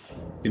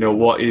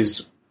 what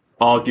is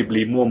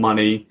arguably more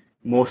money,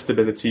 more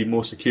stability,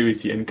 more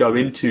security, and go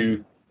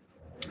into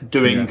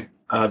doing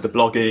the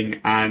blogging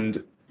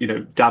and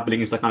dabbling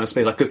into that kind of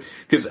space? Like,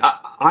 because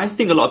I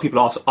think a lot of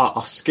people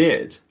are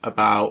scared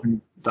about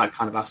that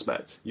kind of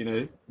aspect.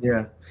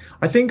 Yeah,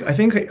 I think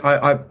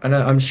and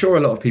I'm sure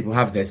a lot of people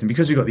have this, and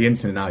because we've got the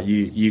internet now,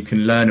 you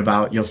can learn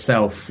about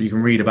yourself, you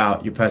can read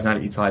about your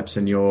personality types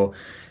and your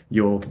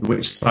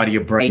which side of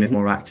your brain is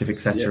more active,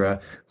 etc.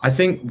 I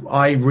think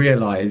I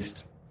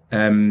realized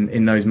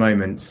in those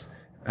moments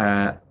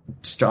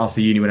straight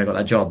after uni when I got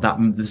that job, that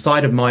the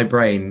side of my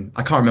brain,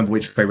 I can't remember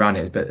which way around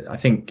it is, but I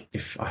think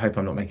I hope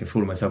I'm not making a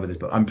fool of myself with this,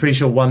 but I'm pretty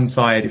sure one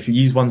side, if you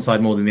use one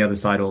side more than the other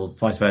side, or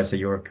vice versa,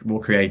 you're more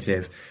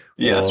creative.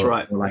 Yeah, that's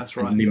right. That's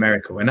right.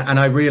 Numerical. And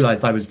I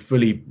realized I was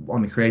fully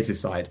on the creative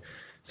side.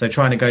 So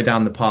trying to go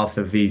down the path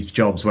of these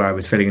jobs where I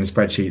was filling in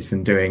spreadsheets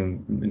and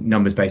doing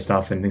numbers-based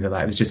stuff and things like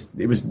that,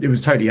 it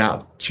was totally out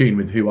of tune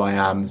with who I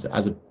am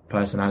as a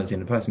personality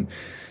and a person.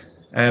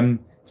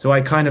 So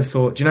I kind of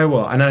thought, do you know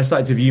what? And I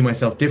started to view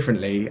myself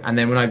differently. And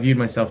then when I viewed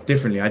myself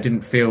differently, I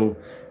didn't feel...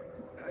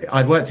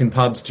 I'd worked in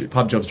pub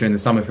jobs during the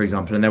summer, for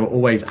example, and there were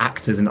always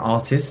actors and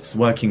artists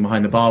working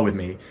behind the bar with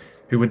me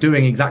who were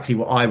doing exactly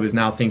what I was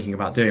now thinking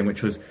about doing,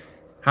 which was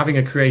having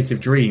a creative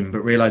dream,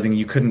 but realizing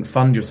you couldn't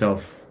fund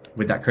yourself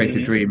with that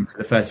creative dream for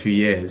the first few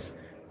years.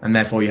 And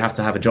therefore you have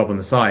to have a job on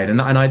the side.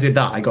 And I did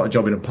that. I got a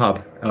job in a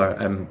pub.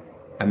 And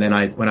then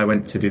when I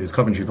went to do this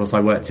Coventry course,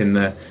 I worked in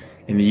the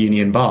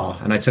Union Bar,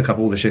 and I took up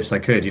all the shifts I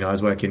could. I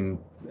was working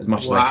as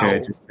much as I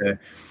could just to,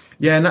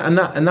 and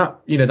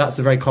that that's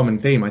a very common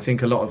theme. I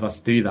think a lot of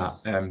us do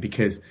that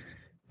because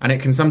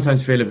it can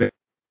sometimes feel a bit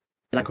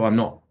like, I'm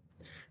not.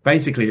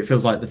 Basically, it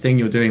feels like the thing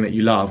you're doing that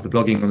you love, the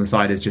blogging on the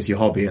side, is just your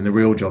hobby, and the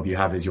real job you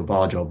have is your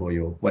bar job or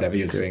your whatever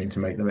you're doing to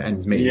make the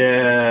ends meet.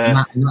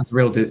 Yeah, and that's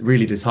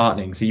really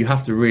disheartening. So you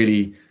have to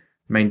really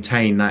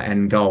maintain that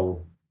end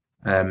goal.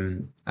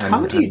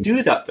 How do you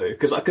do that though?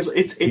 Because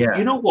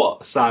you know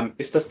what, Sam?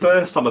 It's the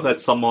first time I've heard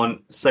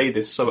someone say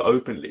this so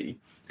openly.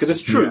 Because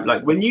it's true. Yeah.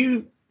 Like when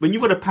you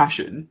got a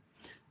passion,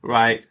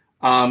 right?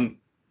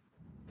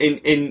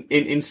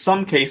 In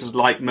some cases,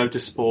 like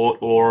motorsport,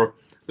 or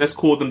let's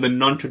call them the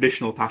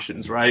non-traditional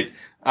passions, right?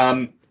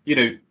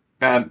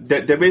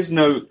 There is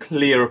no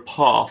clear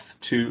path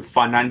to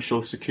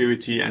financial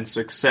security and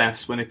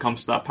success when it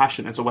comes to that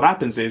passion. And so what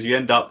happens is you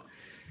end up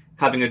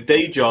having a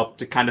day job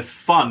to kind of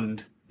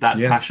fund that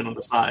passion on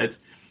the side,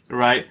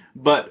 right?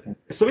 But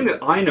something that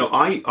I know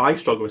I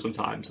struggle with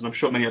sometimes, and I'm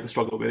sure many others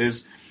struggle with,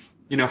 is,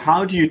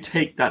 how do you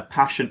take that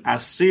passion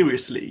as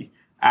seriously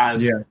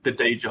as the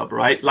day job,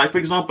 right? Like, for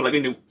example,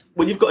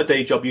 when you've got a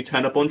day job, you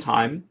turn up on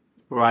time,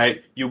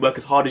 right? You work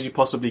as hard as you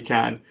possibly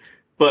can.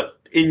 But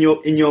in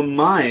your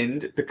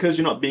mind, because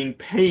you're not being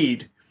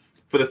paid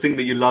for the thing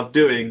that you love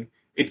doing,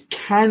 it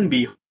can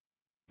be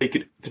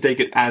to take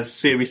it as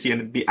seriously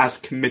and be as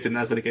committed and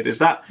as dedicated. Is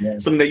that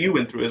something that you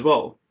went through as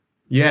well?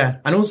 Yeah,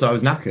 and also I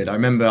was knackered. I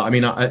remember. I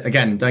mean,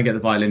 again, don't get the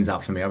violins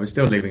out for me. I was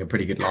still living a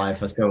pretty good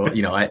life. I still,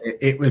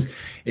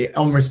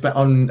 on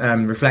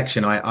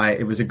reflection,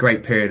 it was a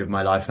great period of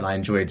my life, and I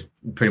enjoyed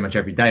pretty much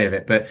every day of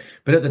it. But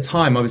at the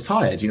time, I was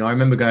tired. I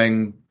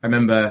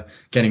remember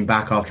getting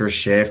back after a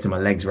shift and my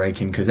legs were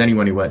aching, because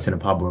anyone who works in a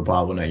pub or a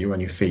bar will know you're on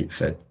your feet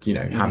for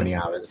how many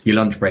hours. Your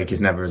lunch break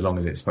is never as long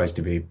as it's supposed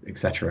to be,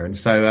 etc. And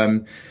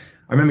so,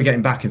 I remember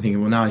getting back and thinking,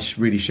 well, now I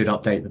really should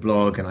update the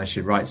blog, and I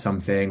should write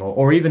something,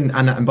 or even,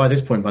 and by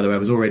this point, by the way, I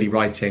was already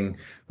writing.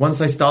 Once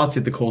I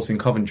started the course in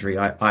Coventry,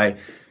 I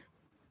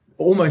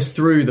almost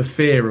through the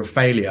fear of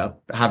failure,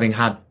 having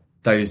had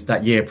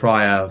that year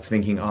prior of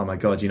thinking, oh my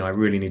God, I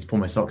really need to pull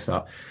my socks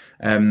up.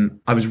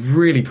 I was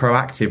really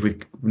proactive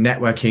with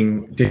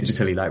networking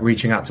digitally, like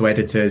reaching out to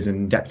editors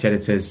and deputy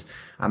editors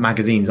at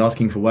magazines,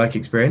 asking for work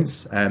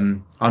experience.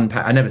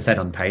 I never said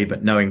unpaid,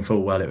 but knowing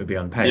full well it would be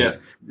unpaid.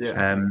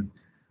 Yeah.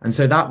 And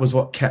so that was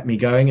what kept me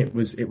going. It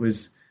was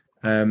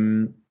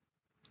the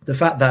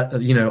fact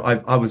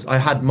that I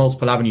had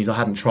multiple avenues I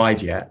hadn't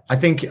tried yet. I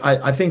think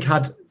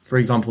had, for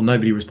example,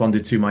 nobody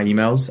responded to my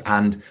emails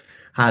and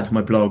had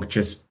my blog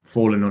just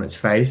fallen on its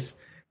face,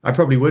 I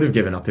probably would have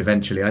given up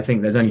eventually. I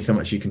think there's only so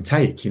much you can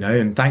take,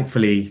 and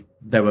thankfully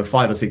there were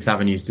 5 or 6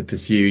 avenues to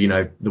pursue.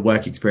 The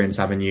work experience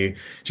avenue,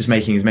 just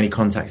making as many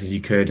contacts as you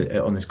could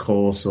on this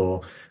course,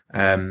 or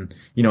I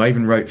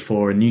even wrote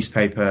for a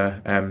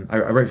newspaper. I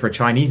wrote for a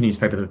Chinese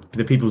newspaper,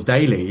 the People's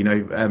Daily.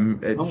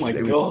 It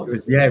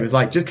was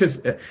like, just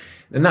because,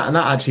 and that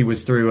actually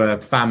was through a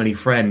family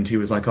friend who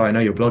was like, oh, I know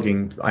you're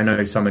blogging. I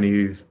know someone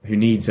who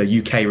needs a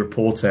UK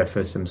reporter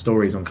for some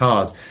stories on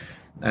cars.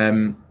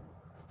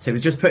 So it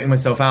was just putting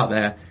myself out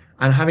there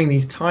and having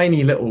these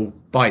tiny little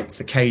bites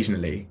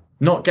occasionally,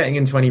 not getting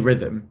into any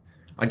rhythm.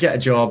 I'd get a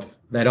job.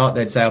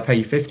 They'd say, I'll pay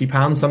you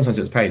 £50. Sometimes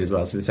it was paid as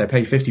well. So they'd say,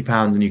 pay you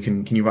 £50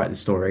 and can you write the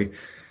story?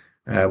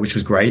 Which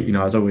was great.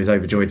 I was always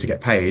overjoyed to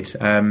get paid.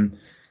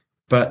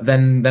 But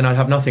then I'd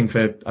have nothing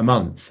for a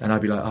month, and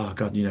I'd be like, oh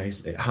God,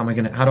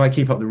 how do I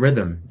keep up the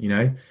rhythm?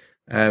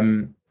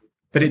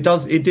 But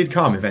it did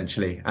come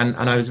eventually. And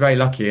I was very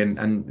lucky,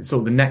 and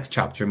sort of the next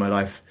chapter in my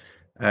life.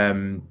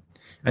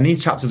 And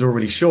these chapters are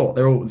already short.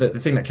 They're all, the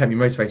thing that kept me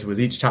motivated was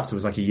each chapter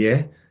was like a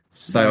year.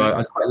 So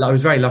I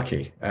was very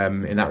lucky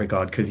in that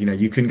regard, because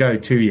you can go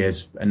 2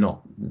 years and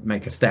not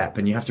make a step,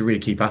 and you have to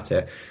really keep at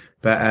it.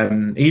 But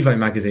Evo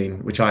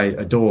magazine, which I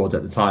adored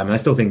at the time, and I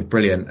still think it's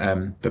brilliant.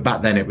 But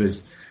back then it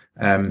was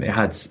it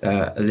had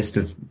a list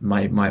of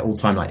my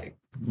all-time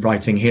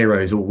writing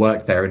heroes all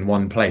worked there in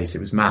one place.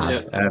 It was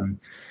mad. Yeah.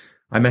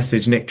 I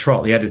messaged Nick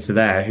Trott, the editor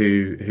there,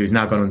 who's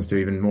now gone on to do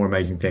even more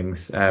amazing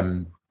things.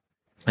 And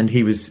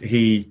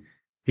he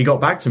got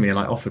back to me and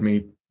offered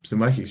me some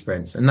work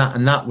experience, and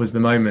that was the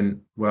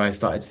moment where I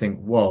started to think,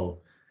 whoa,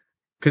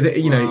 because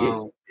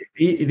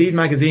these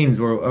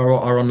magazines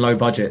are on low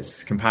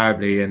budgets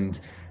comparably, and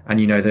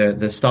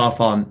the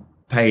staff aren't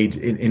paid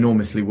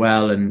enormously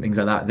well and things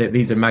like that.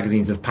 These are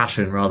magazines of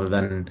passion rather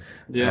than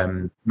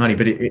money,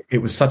 but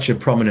it was such a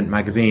prominent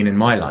magazine in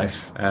my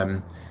life,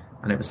 and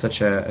it was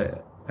such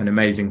an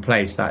amazing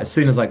place that as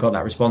soon as I got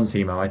that response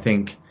email, I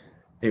think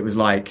it was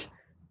like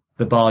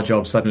the bar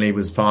job suddenly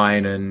was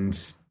fine, and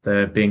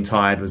the being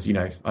tired was,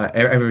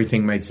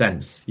 everything made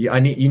sense.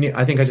 I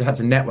think I just had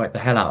to network the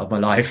hell out of my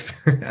life,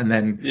 and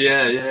then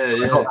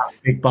I got that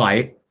big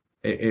bite.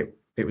 It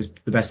was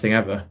the best thing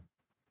ever.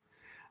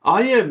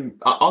 I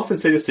often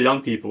say this to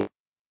young people: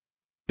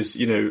 is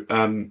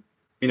find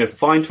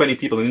 20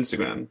 people on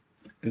Instagram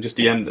and just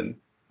DM them,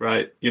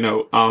 right? And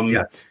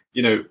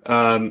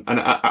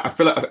I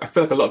feel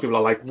like a lot of people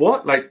are like,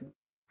 what,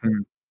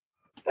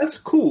 that's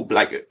cool,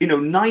 but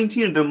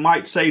 19 of them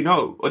might say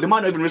no, or they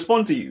might not even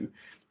respond to you.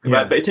 Yeah.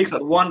 Right, but it takes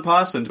one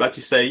person to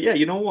actually say, yeah,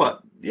 you know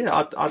what?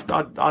 Yeah,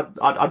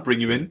 I'd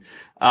bring you in.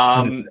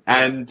 And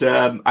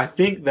I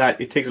think that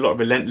it takes a lot of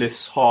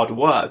relentless hard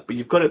work, but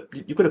you've got to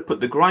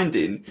put the grind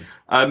in.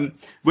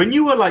 When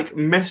you were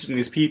messaging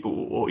these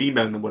people or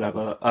emailing them,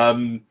 whatever,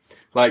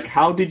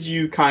 how did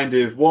you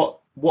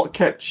what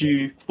kept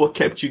you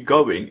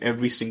going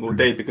every single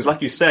day? Because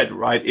like you said,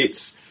 right,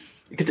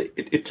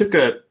 it took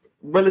a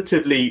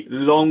relatively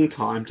long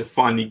time to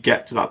finally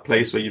get to that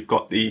place where you've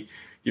got the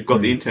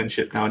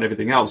internship now and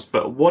everything else.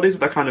 But what is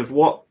that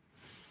what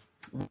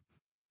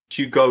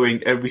you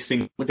going every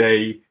single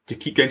day to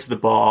keep going to the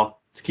bar,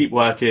 to keep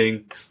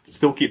working,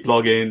 still keep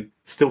blogging,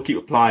 still keep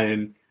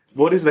applying?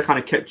 What is that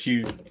kept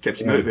you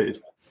motivated?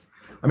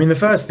 I mean, the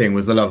first thing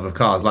was the love of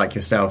cars, like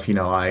yourself.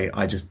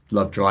 I just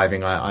love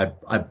driving. I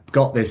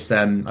got this,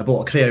 I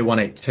bought a Clio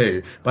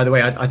 182. By the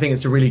way, I think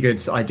it's a really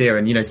good idea.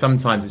 And,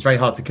 sometimes it's very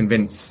hard to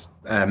convince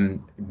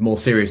more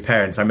serious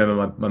parents. I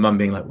remember my mum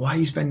being like, why are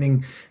you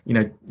spending,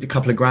 a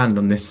couple of grand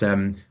on this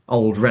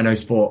old Renault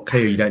Sport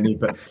Clio you don't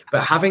need? But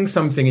having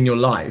something in your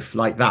life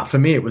like that, for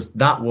me,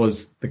 that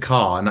was the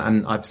car,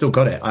 and I've still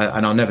got it,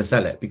 and I'll never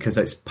sell it because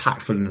it's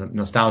packed full of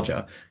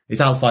nostalgia.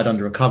 It's outside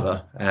under a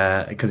cover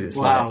because it's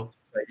wow.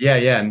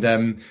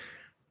 And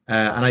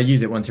and I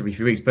use it once every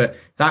few weeks. But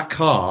that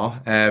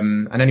car,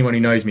 and anyone who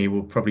knows me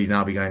will probably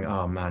now be going,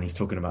 "Oh man, he's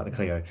talking about the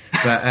Clio."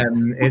 But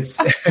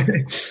it's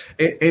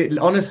it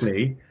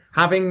honestly,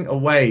 having a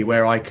way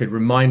where I could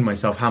remind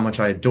myself how much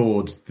I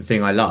adored the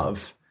thing I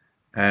love,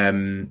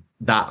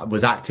 that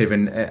was active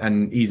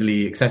and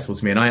easily accessible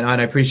to me. And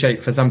I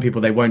appreciate for some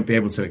people they won't be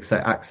able to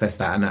access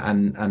that,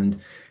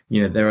 and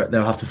you know,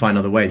 they'll have to find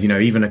other ways. You know,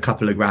 even a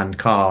couple of grand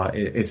car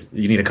is,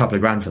 you need a couple of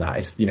grand for that.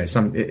 It's, you know,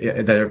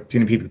 there are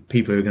going to be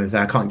people who are going to say,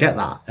 I can't get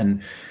that.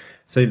 And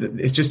so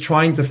it's just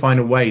trying to find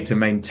a way to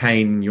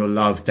maintain your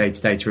love day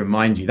to day, to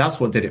remind you.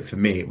 That's what did it for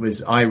me. It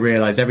was, I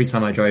realized every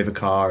time I drove a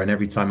car and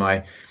every time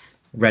I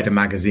read a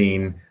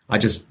magazine, I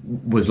just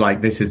was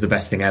like, this is the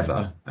best thing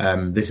ever.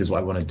 This is what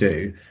I want to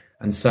do.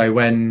 And so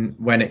when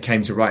it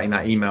came to writing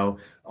that email,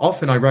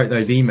 often I wrote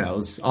those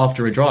emails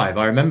after a drive.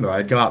 I remember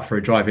I'd go out for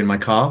a drive in my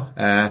car.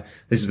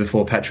 This is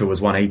before petrol was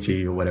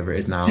 180 or whatever it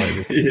is now.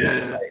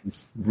 It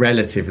was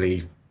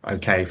relatively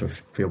okay for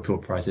fuel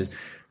prices.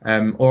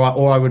 Or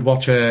I would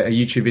watch a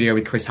YouTube video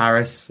with Chris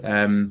Harris,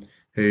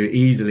 who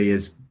easily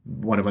is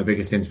one of my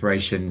biggest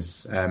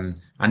inspirations, and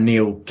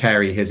Neil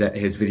Carey, his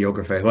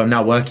videographer, who I'm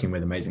now working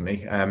with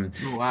amazingly.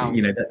 Wow.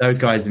 You know, those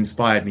guys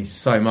inspired me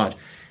so much.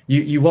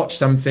 You watch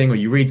something or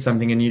you read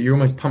something and you're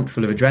almost pumped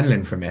full of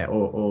adrenaline from it,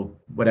 or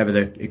whatever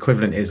the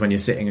equivalent is when you're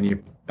sitting on your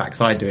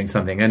backside doing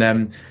something.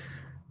 And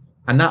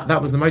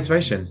that was the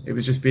motivation. It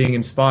was just being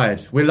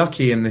inspired. We're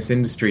lucky in this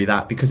industry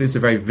that because it's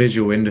a very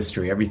visual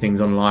industry, everything's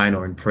online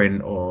or in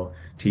print or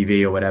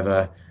TV or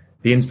whatever,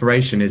 the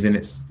inspiration is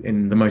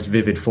in the most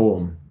vivid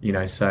form, you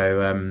know.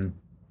 So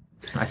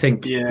I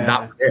think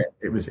that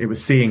was it. It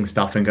was seeing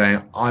stuff and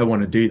going, I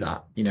want to do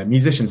that. You know,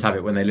 musicians have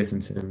it when they listen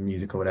to the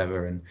music or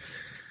whatever, and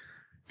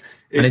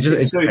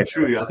it's so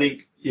true. I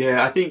think,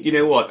 you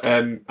know what?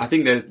 I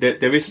think that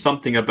there is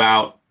something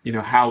about, you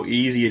know, how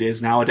easy it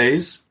is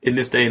nowadays in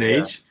this day and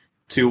age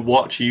to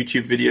watch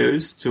YouTube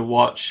videos, to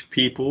watch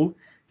people.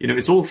 You know,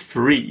 it's all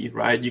free,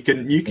 right? You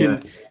can.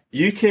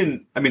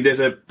 I mean, there's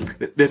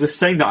a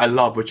saying that I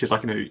love, which is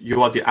like, you know,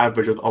 you are the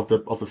average of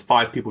the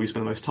 5 people you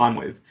spend the most time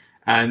with.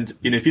 And,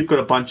 you know, if you've got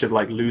a bunch of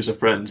like loser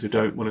friends who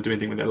don't want to do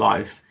anything with their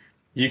life,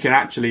 you can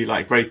actually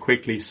like very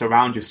quickly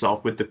surround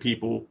yourself with the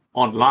people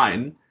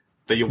online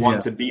that you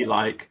want to be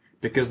like,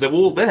 because they're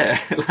all there.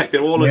 Like,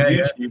 they're all on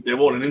YouTube, they're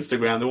all on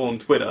Instagram, they're all on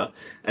Twitter,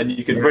 and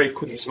you can very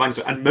quickly surround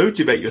yourself and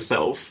motivate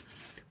yourself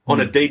on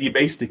a daily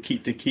basis to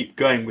keep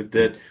going with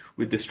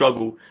the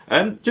struggle.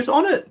 Just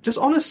on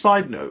a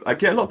side note, I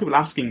get a lot of people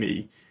asking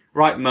me,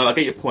 right, Mo, I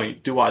get your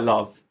point. Do I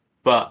love?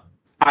 But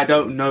I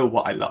don't know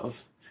what I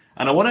love,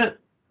 and I want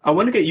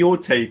to get your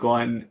take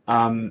on,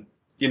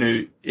 you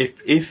know,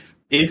 if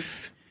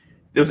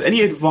there was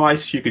any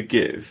advice you could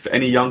give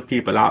any young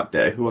people out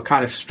there who are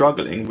kind of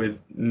struggling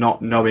with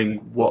not knowing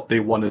what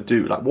they want to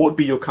do, like what would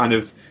be your kind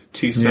of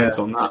 2 cents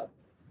on that?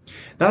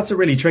 That's a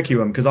really tricky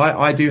one, because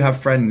I do have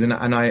friends and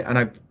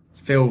I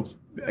feel,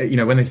 you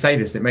know, when they say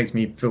this, it makes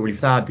me feel really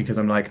sad, because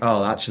I'm like,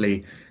 oh,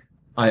 actually,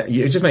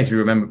 it just makes me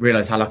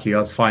realize how lucky we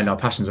are to find our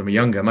passions when we're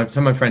younger.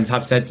 Some of my friends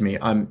have said to me,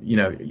 you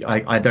know,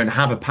 I don't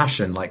have a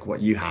passion like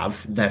what you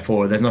have,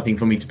 therefore there's nothing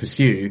for me to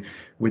pursue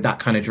with that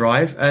kind of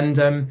drive.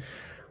 And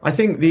I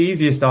think the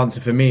easiest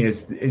answer for me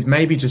is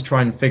maybe just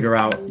try and figure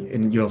out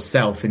in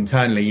yourself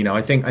internally. You know,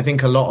 I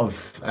think a lot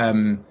of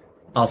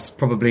us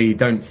probably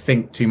don't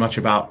think too much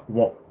about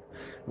what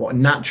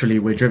naturally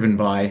we're driven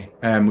by.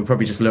 We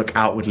probably just look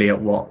outwardly at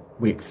what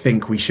we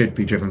think we should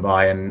be driven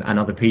by and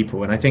other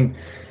people. And I think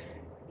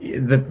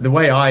the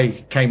way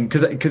I came,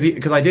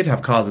 because I did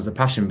have cars as a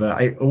passion,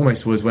 but it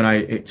almost was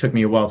it took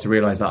me a while to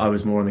realize that I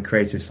was more on the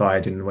creative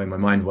side in the way my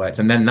mind worked.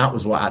 And then that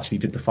was what actually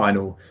did the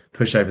final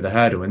push over the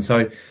hurdle. And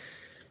so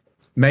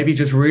maybe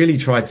just really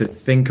try to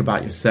think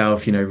about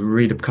yourself, you know,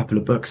 read a couple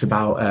of books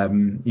about,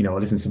 you know, or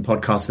listen to some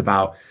podcasts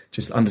about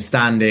just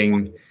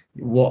understanding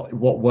what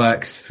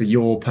works for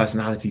your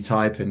personality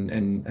type,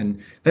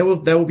 and there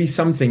will be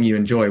something you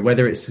enjoy,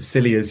 whether it's as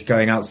silly as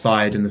going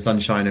outside in the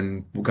sunshine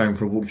and going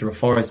for a walk through a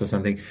forest or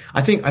something.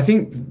 I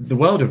think the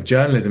world of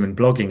journalism and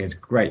blogging is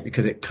great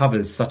because it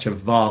covers such a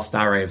vast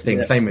array of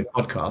things. Same with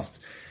podcasts.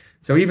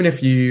 So even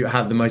if you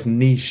have the most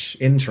niche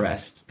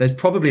interest, there's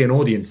probably an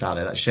audience out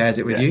there that shares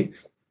it with you.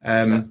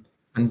 And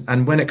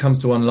when it comes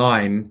to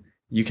online,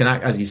 you can,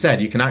 as you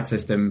said, you can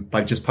access them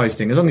by just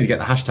posting, as long as you get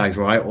the hashtags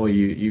right, or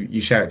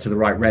you share it to the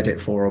right Reddit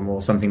forum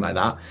or something like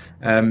that.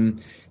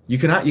 You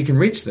can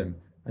reach them.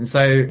 And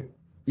so,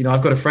 you know,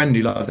 I've got a friend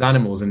who loves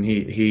animals, and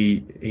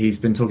he's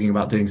been talking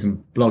about doing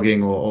some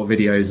blogging or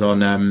videos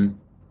on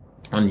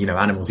you know,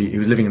 animals. He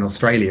was living in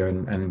Australia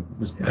and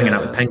was hanging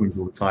out with penguins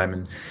all the time.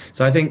 And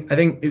so I think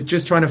it's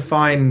just trying to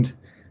find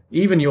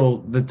even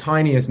the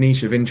tiniest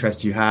niche of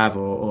interest you have,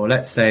 or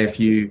let's say if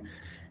you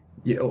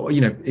know,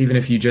 even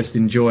if you just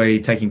enjoy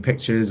taking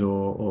pictures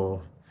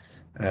or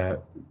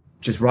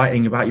just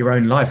writing about your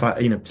own life.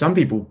 You know, some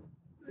people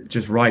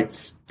just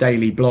write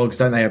daily blogs,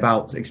 don't they,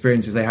 about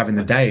experiences they have in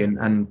the day,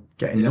 and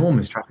get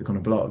enormous traffic on a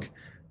blog.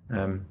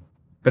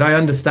 But I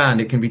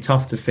understand it can be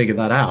tough to figure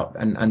that out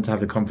and to have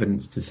the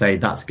confidence to say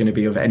that's going to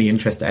be of any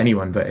interest to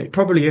anyone, but it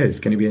probably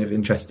is going to be of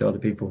interest to other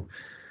people.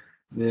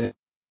 Yeah.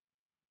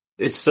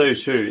 It's so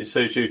true. It's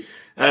so true.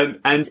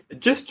 And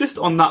just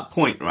on that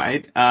point,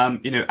 right?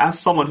 As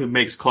someone who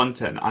makes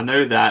content, I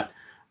know that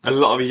a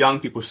lot of young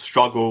people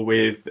struggle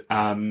with,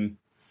 some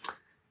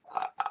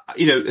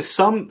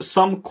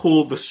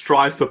call the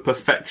strive for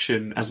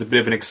perfection as a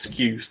bit of an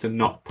excuse to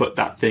not put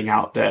that thing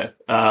out there.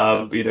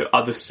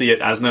 Others see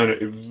it as, no,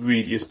 it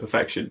really is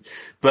perfection.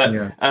 But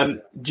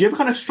do you ever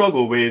kind of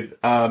struggle with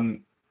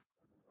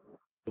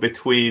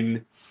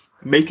between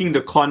making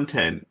the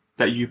content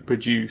that you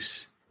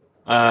produce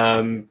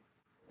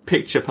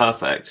picture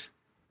perfect,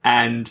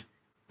 and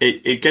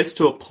it gets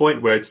to a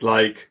point where it's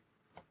like,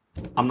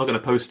 I'm not going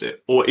to post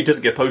it, or it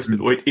doesn't get posted,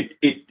 or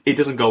it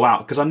doesn't go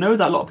out? Because I know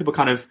that a lot of people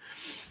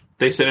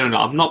they say, no,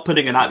 I'm not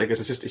putting it out there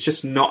because it's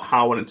just not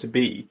how I want it to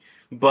be.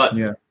 But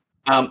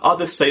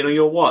others say, no,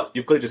 you know what?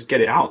 You've got to just get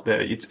it out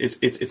there.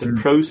 It's a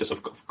process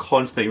of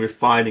constantly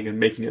refining and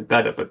making it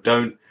better, but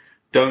don't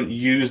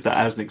use that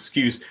as an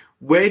excuse.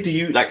 Where do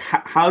you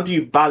how do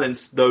you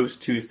balance those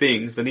two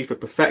things, the need for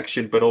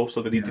perfection, but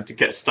also the need to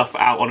get stuff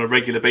out on a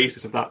regular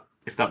basis, if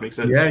that makes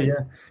sense?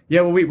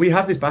 Yeah. Well, we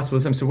have this battle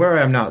with them. So where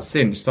I am now at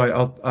Cinch,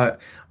 so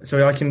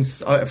I can,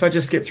 if I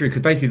just skip through,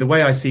 because basically the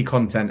way I see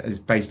content is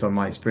based on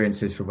my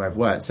experiences from where I've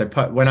worked. So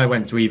when I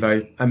went to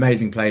Evo,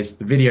 amazing place.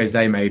 The videos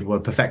they made were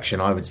perfection,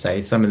 I would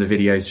say. Some of the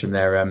videos from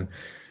their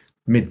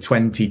mid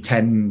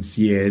 2010s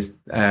years,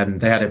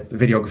 they had a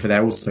videographer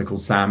there also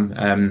called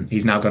Sam.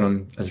 He's now gone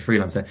on as a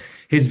freelancer.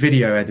 His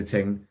video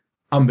editing,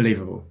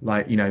 unbelievable.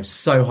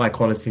 So high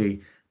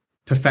quality,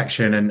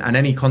 perfection, and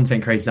any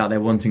content creators out there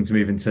wanting to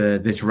move into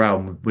this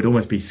realm would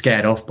almost be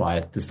scared off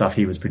by the stuff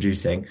he was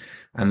producing.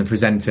 And the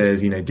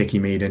presenters, Dickie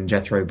Mead and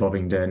Jethro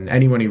Bovingdon,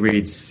 anyone who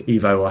reads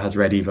Evo or has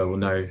read Evo will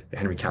know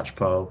Henry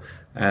Catchpole.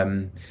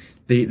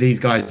 These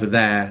guys were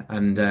there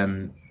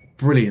and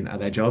brilliant at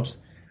their jobs.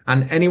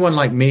 And anyone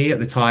like me at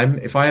the time,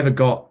 if I ever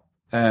got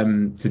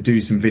to do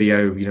some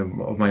video,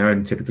 of my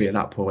own, typically at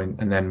that point,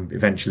 and then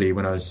eventually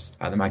when I was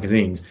at the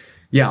magazines,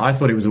 I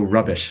thought it was all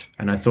rubbish,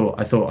 and I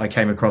thought I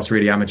came across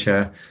really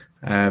amateur,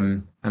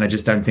 and I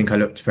just don't think I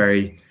looked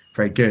very,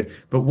 very good.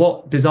 But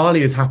what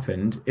bizarrely has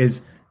happened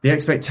is the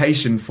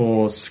expectation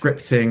for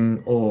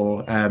scripting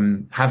or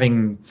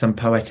having some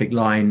poetic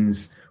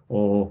lines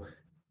or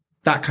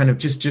that kind of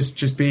just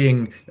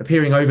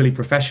appearing overly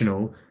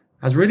professional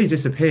has really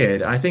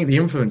disappeared. I think the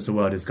influencer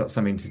world has got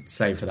something to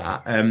say for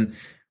that.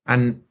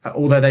 And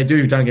although they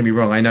don't get me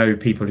wrong, I know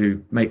people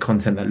who make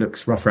content that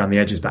looks rough around the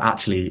edges, but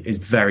actually is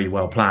very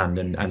well planned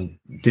and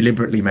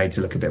deliberately made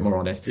to look a bit more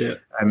honest. Yeah.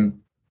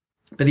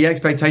 But the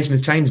expectation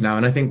has changed now.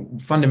 And I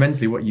think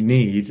fundamentally what you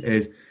need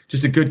is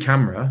just a good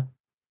camera,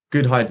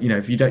 good height.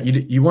 If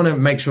you want to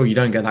make sure you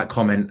don't get that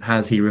comment,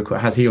 has he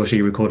or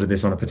she recorded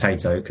this on a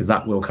potato? Because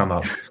that will come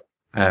up.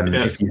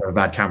 If you have a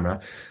bad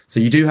camera.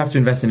 So you do have to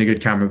invest in a good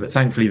camera, but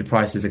thankfully the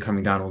prices are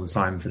coming down all the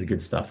time for the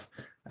good stuff.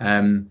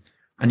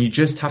 And you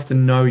just have to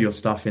know your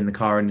stuff in the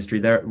car industry.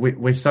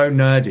 We're so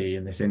nerdy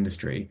in this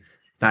industry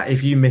that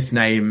if you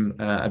misname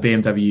a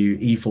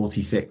BMW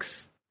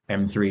E46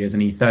 M3 as an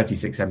E36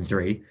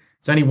 M3,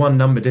 it's only one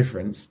number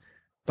difference,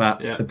 but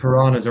the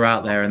piranhas are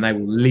out there and they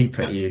will leap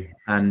at you.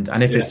 And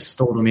if it's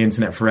stored on the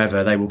internet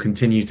forever, they will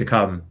continue to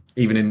come,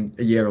 even in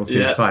a year or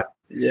two's time.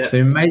 Yeah.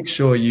 So make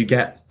sure you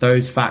get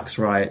those facts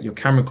right. Your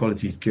camera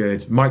quality is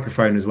good,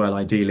 microphone as well,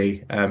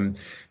 ideally,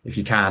 if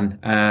you can,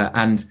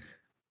 and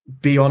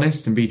be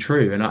honest and be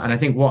true. And I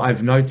think what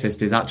I've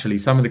noticed is actually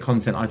some of the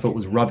content I thought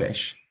was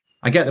rubbish.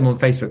 I get them on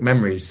Facebook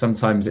memories.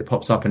 Sometimes it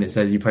pops up and it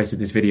says you posted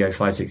this video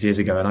 5-6 years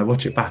ago, and I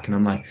watch it back and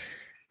I'm like,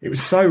 it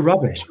was so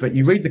rubbish. But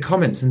you read the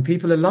comments and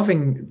people are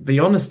loving the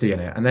honesty in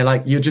it, and they're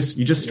like, you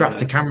just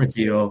strapped a camera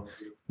to your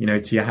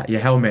to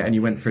your helmet and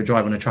you went for a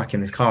drive on a track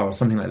in this car or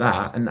something like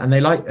that.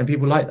 And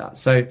people like that.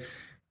 So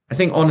I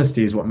think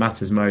honesty is what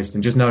matters most,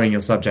 and just knowing your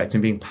subject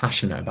and being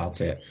passionate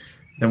about it.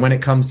 Then when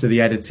it comes to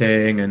the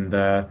editing and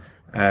the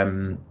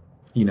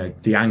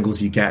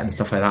angles you get and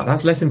stuff like that,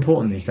 that's less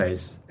important these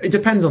days. It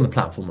depends on the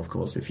platform, of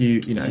course. If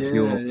you're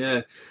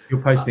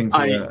posting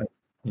to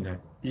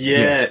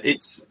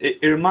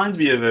it reminds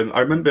me of I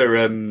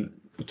remember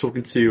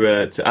talking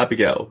to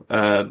Abigail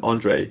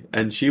Andre,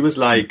 and she was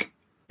like,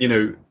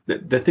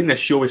 the thing that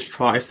she always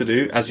tries to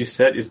do, as you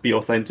said, is be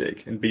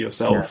authentic and be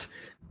yourself.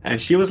 And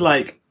she was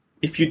like,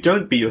 if you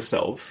don't be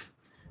yourself,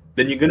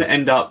 then you're going to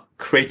end up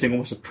creating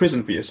almost a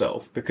prison for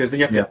yourself, because then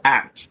you have to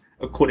act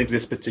according to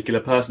this particular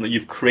person that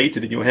you've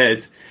created in your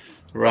head,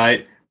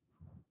 right?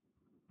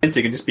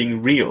 Authentic and just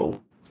being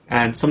real,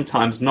 and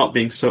sometimes not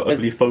being so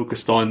overly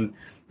focused on,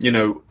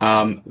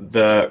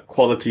 the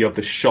quality of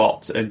the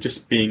shot, and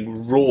just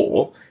being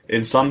raw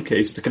in some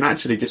cases. It can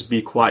actually just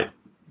be quite...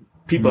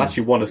 People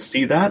actually want to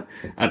see that,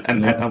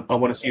 and I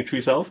want to see your true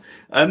self.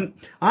 I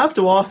have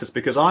to ask this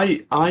because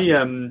I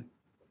can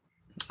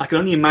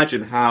only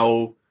imagine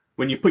how,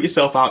 when you put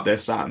yourself out there,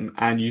 Sam,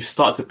 and you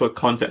start to put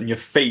content and your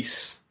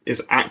face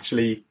is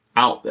actually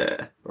out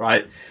there,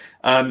 right?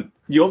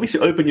 You obviously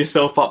open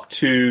yourself up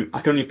to,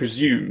 I can only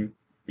presume,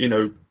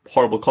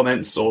 horrible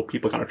comments or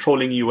people kind of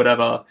trolling you,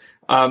 whatever.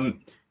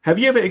 Have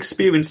you ever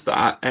experienced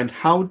that? And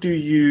how do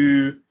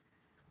you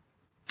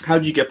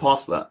get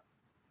past that?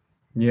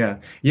 Yeah.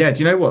 Do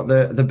you know what?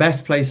 The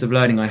best place of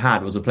learning I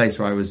had was a place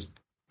where I was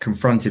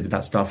confronted with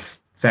that stuff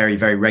very,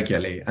 very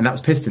regularly. And that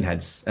was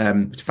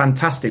PistonHeads.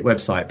 Fantastic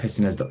website,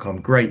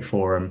 pistonheads.com. Great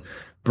forum,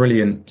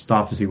 brilliant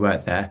staffers who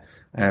worked there.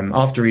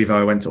 After Evo,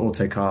 I went to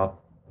Autocar,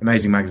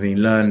 amazing magazine,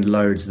 learned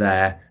loads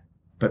there.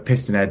 But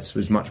PistonHeads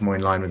was much more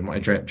in line with what I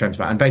dreamt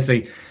about. And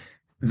basically,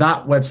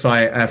 that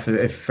website,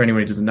 for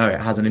anyone who doesn't know, it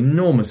has an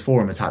enormous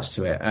forum attached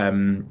to it.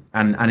 And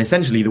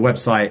essentially the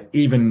website,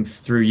 even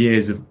through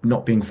years of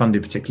not being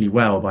funded particularly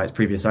well by its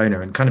previous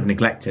owner and kind of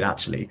neglected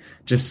actually,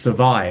 just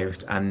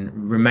survived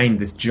and remained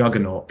this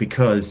juggernaut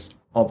because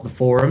of the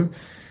forum.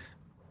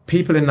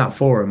 People in that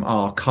forum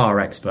are car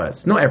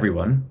experts, not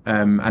everyone.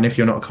 And if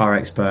you're not a car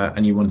expert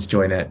and you want to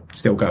join it,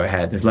 still go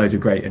ahead. There's loads of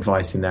great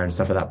advice in there and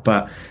stuff like that.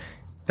 But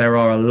there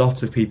are a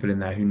lot of people in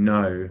there who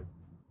know.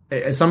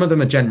 Some of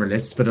them are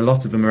generalists, but a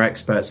lot of them are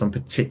experts on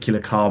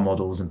particular car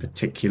models and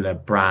particular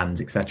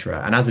brands,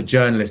 etc. And as a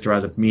journalist or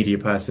as a media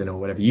person or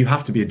whatever, you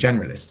have to be a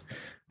generalist.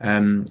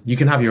 You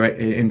can have your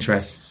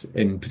interests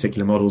in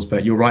particular models,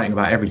 but you're writing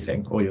about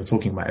everything or you're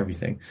talking about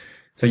everything.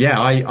 So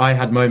yeah, I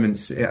had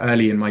moments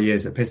early in my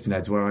years at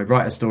PistonHeads where I'd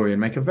write a story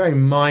and make a very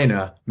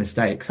minor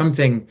mistake,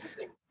 something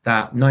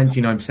that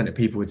 99% of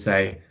people would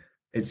say,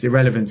 it's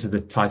irrelevant to the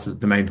title,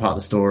 the main part of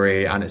the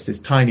story, and it's this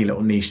tiny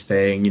little niche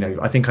thing.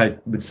 I think I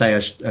would say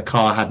a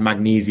car had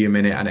magnesium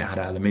in it and it had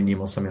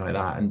aluminium or something like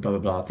that, and blah, blah,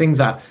 blah. Things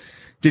that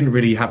didn't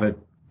really have a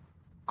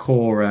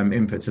core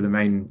input to the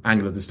main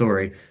angle of the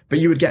story, but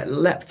you would get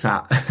leapt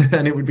at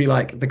and it would be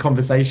like the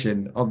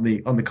conversation on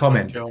the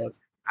comments. Oh,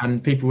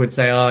 and people would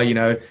say,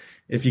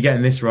 if you're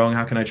getting this wrong,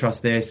 how can I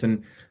trust this?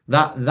 And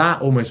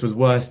that almost was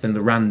worse than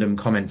the random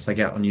comments I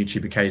get on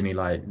YouTube occasionally,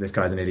 like this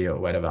guy's an idiot or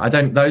whatever.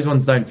 Those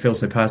ones don't feel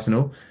so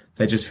personal.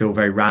 They just feel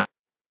very random.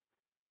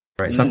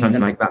 Right? Sometimes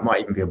like that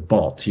might even be a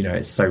bot,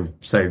 it's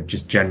so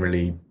just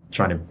generally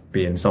trying to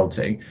be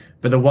insulting.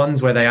 But the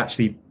ones where they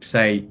actually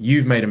say,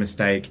 you've made a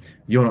mistake,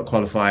 you're not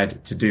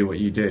qualified to do what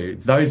you do,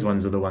 those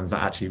ones are the ones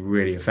that actually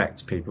really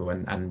affect people,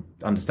 and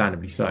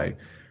understandably so.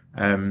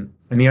 And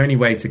the only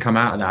way to come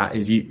out of that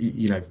is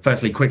you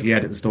firstly quickly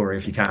edit the story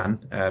if you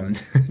can,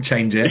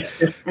 change it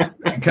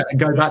and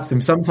go back to them.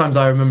 Sometimes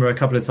I remember a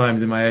couple of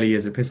times in my early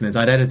years at PistonHeads,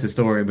 I'd edit a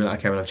story and be like,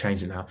 okay, well, I've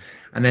changed it now.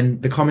 And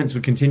then the comments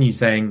would continue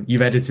saying,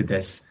 you've edited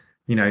this,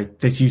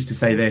 this used to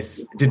say this,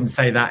 it didn't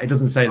say that, it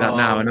doesn't say that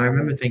now. And I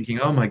remember thinking,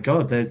 oh my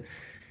God, there's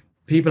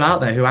people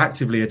out there who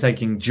actively are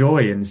taking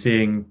joy in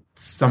seeing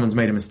someone's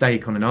made a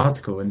mistake on an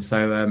article. And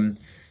so,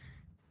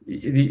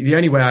 the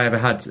only way I ever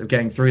had of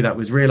getting through that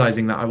was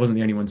realizing that I wasn't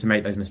the only one to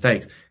make those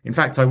mistakes. In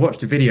fact, I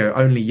watched a video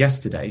only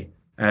yesterday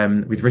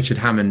with Richard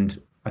Hammond,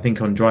 I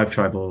think on Drive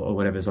Tribe or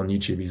whatever's on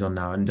YouTube he's on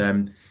now.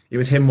 And it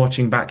was him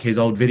watching back his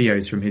old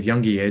videos from his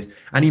younger years,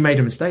 and he made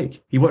a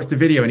mistake. He watched the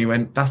video and he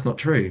went, that's not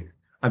true.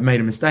 I've made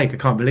a mistake. I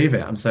can't believe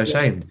it. I'm so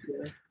ashamed.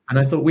 Yeah. And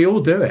I thought we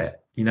all do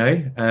it,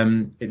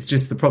 it's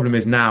just the problem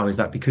is now is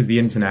that because the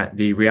internet,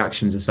 the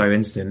reactions are so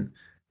instant,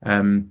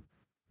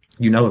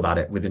 about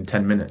it within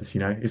 10 minutes,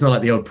 It's not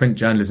like the old print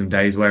journalism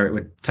days where it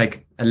would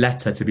take a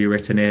letter to be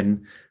written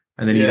in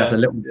and then you'd have the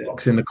little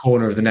box in the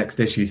corner of the next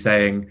issue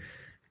saying,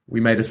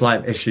 we made a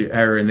slight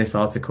error in this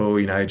article,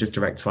 just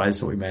to rectify, this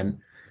is what we meant.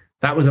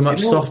 That was a much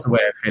softer way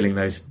of feeling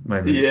those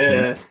moments.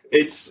 Yeah,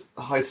 it's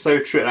so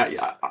true.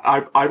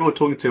 I remember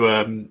talking to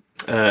a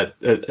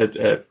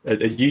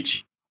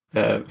YouTube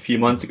a few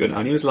months ago,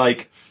 and he was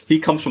like, he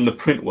comes from the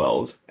print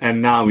world,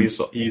 and now he's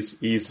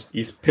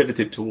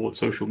pivoted towards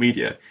social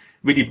media,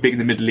 really big in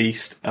the Middle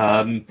East.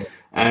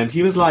 And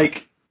he was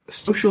like,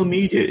 social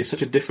media is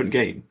such a different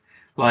game.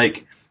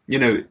 Like,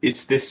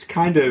 it's this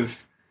kind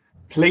of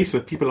place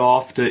where people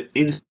are after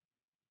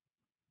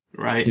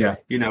right? Yeah.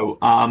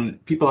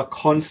 People are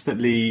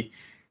constantly,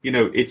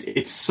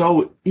 it's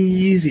so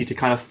easy to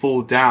kind of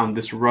fall down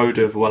this road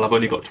of, well, I've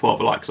only got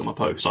 12 likes on my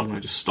post, so I'm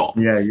going to just stop.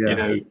 Yeah.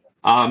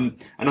 And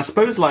I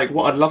suppose like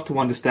what I'd love to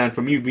understand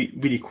from you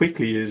really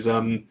quickly is,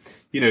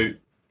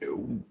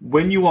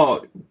 when you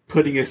are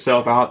putting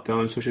yourself out there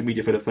on social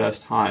media for the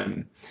first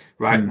time,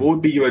 right? What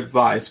would be your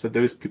advice for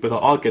those people that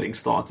are getting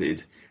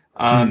started?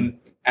 And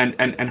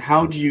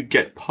how do you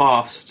get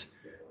past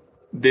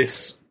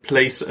this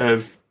place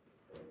of,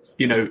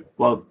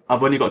 well,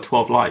 I've only got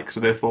 12 likes, so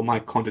therefore my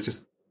content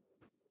just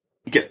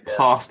get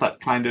past that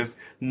kind of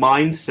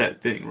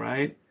mindset thing,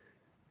 right?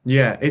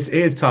 Yeah, it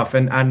is tough.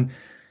 And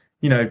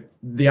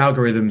the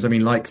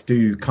algorithms, likes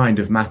do kind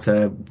of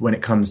matter when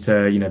it comes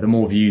to, the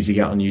more views you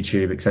get on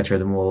YouTube, etc.,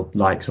 the more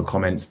likes or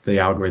comments the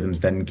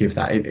algorithms then give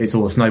that. It's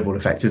all a snowball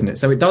effect, isn't it?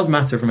 So it does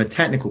matter from a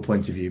technical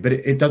point of view, but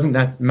it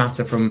doesn't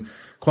matter from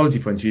quality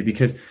point of view,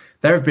 because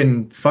there have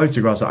been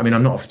photographs. I'm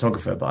not a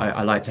photographer, but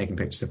I like taking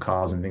pictures of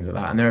cars and things like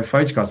that. And there are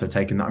photographs I've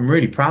taken that I'm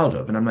really proud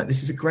of. And I'm like,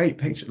 this is a great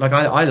picture. Like,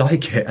 I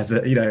like it as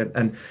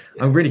and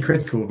I'm really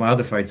critical of my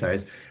other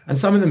photos. And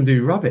some of them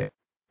do rubbish.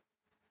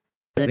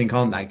 I think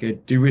aren't that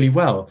good do really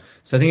well.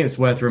 So I think it's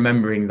worth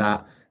remembering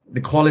that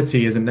the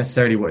quality isn't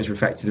necessarily what is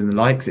reflected in the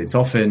likes. It's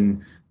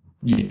often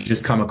you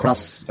just come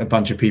across a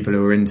bunch of people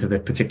who are into the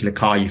particular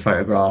car you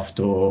photographed,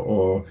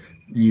 or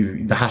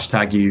the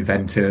hashtag you've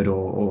entered,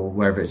 or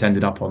wherever it's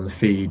ended up on the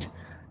feed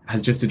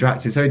has just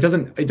attracted. So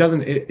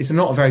it's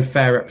not a very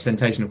fair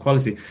representation of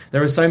quality.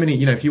 There are so many,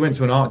 you know, if you went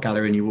to an art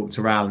gallery and you walked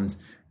around,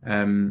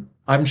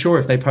 I'm sure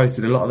if they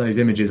posted a lot of those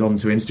images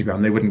onto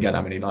Instagram, they wouldn't get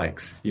that many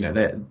likes, you know,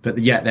 but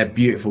yet they're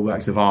beautiful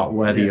works of art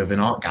worthy of an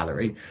art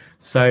gallery.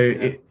 So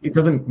it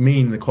doesn't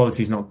mean the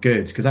quality is not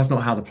good, because that's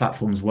not how the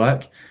platforms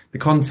work. The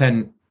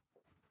content,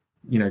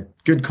 you know,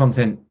 good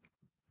content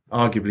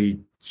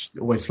arguably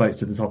always floats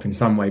to the top in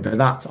some way, but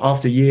that's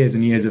after years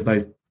and years of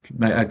those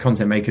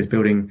content makers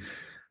building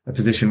a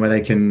position where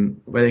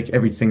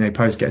everything they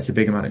post gets a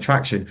big amount of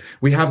traction.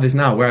 We have this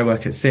now where I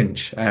work at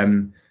Cinch,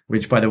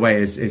 which, by the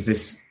way, is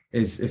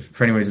if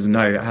for anyone who doesn't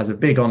know, it has a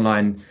big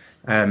online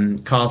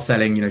car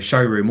selling, you know,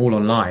 showroom all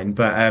online.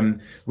 But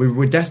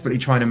we're desperately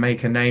trying to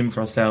make a name for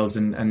ourselves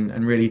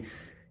and really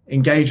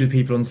engage with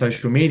people on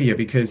social media,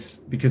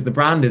 because the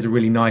brand is a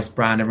really nice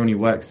brand. Everyone who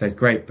works there is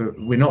great, but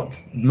we're not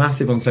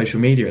massive on social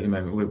media at the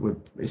moment.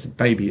 It's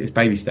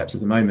baby steps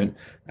at the moment.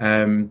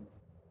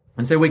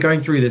 And so we're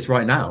going through this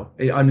right now.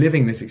 I'm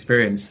living this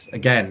experience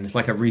again. It's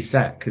like a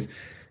reset,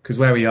 because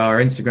where we are,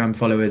 Instagram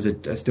followers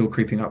are still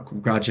creeping up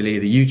gradually.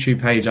 The YouTube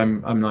page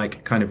I'm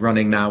like kind of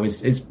running now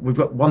is we've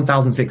got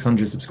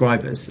 1,600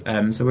 subscribers.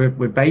 So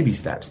we're baby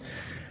steps.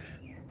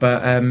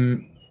 But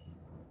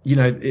you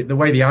know, the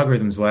way the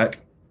algorithms work,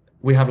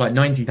 we have like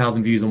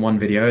 90,000 views on one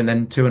video and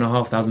then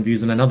 2,500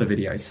 views on another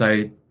video.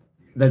 So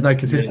there's no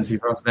consistency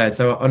for us there.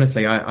 So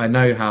honestly, I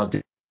know how,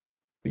 but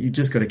you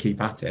just got to keep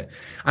at it.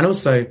 And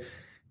also,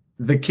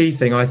 the key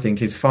thing, I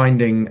think, is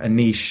finding a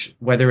niche,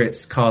 whether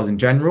it's cars in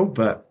general,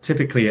 but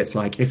typically it's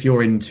like if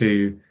you're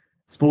into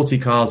sporty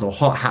cars or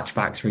hot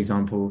hatchbacks, for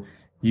example,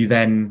 you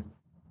then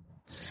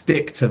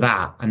stick to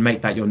that and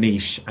make that your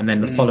niche. And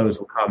then the followers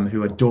will come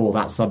who adore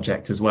that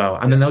subject as well.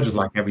 And then they'll just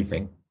like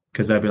everything,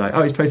 because they'll be like,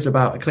 oh, he's posted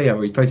about a Clio,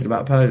 or he's posted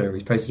about a Polo, or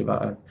he's posted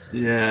about a...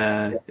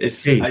 Yeah.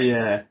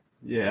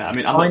 I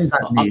mean,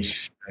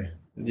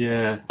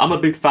 I'm a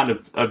big fan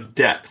of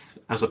depth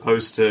as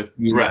opposed to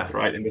breadth,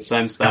 right? In the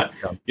sense that,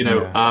 you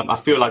know, I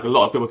feel like a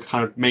lot of people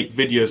kind of make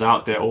videos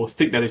out there, or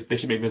think that they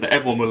should make videos that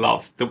everyone will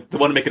love. They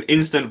want to make an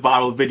instant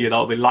viral video that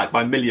will be liked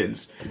by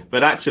millions.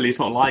 But actually, it's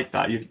not like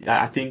that.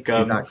 I think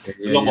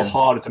it's a lot more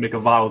harder to make a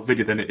viral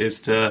video than it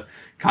is to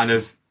kind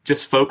of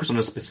just focus on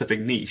a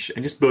specific niche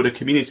and just build a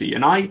community.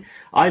 And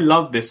I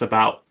love this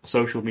about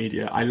social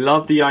media. I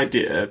love the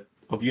idea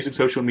of using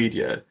social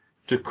media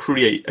to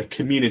create a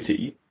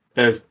community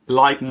of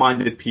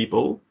like-minded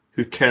people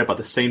who care about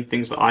the same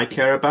things that I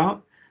care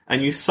about.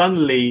 And you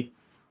suddenly,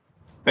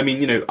 I mean,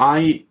 you know,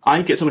 I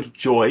get so much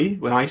joy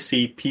when I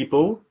see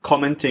people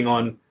commenting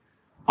on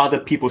other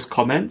people's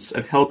comments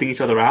and helping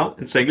each other out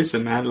and saying,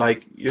 listen, man,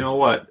 like, you know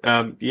what?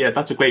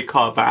 That's a great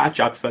car, but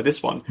actually I prefer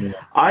this one. Yeah.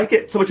 I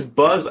get so much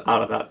buzz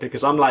out of that,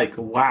 because I'm like,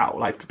 wow,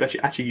 like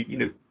actually, you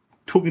know,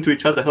 talking to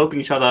each other, helping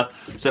each other.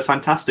 It's a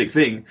fantastic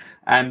thing.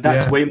 And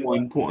that's way more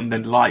important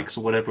than likes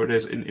or whatever it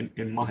is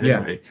in my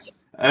way.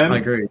 I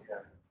agree.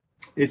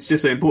 It's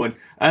just so important.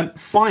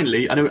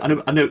 Finally, I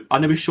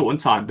know we're short on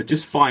time, but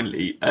just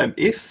finally,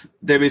 if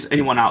there is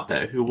anyone out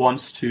there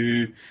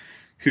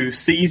who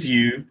sees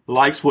you,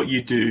 likes what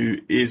you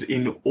do, is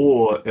in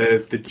awe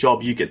of the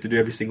job you get to do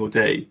every single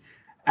day,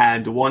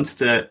 and wants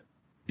to,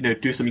 you know,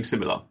 do something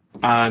similar,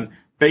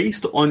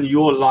 based on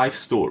your life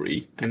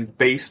story and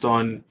based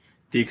on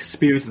the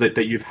experience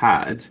that you've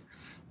had,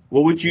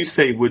 what would you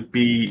say would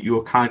be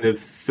your kind of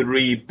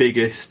 3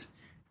 biggest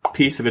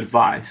piece of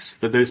advice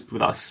for those people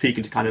that are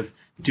seeking to kind of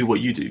do what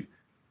you do?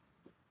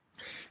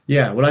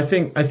 Yeah, well, I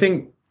think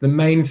the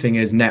main thing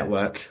is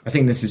network. I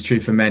think this is true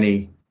for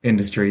many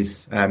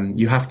industries.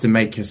 You have to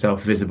make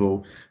yourself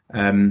visible.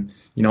 You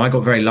know, I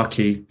got very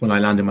lucky when I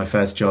landed my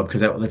first job,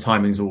 because the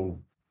timings all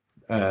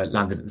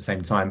landed at the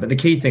same time. But the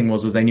key thing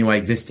was they knew I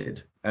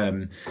existed.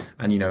 And,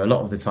 you know, a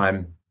lot of the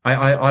time,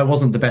 I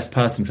wasn't the best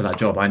person for that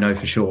job, I know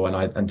for sure.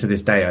 And to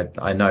this day,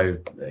 I know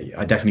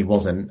I definitely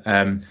wasn't.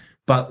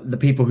 But the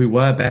people who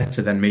were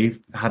better than me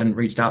hadn't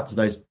reached out to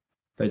those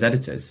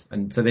editors,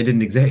 and so they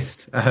didn't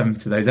exist to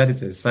those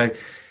editors. So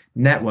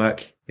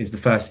network is the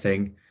first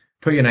thing.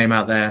 Put your name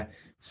out there,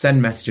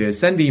 send messages,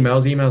 send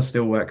emails. Emails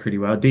still work really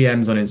well.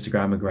 DMs on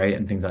Instagram are great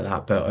and things like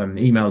that, but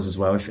emails as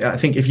well. I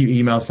think if you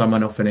email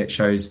someone, often it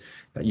shows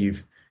that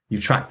you've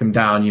tracked them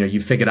down. You know,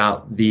 you've figured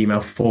out the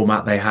email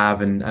format they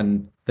have,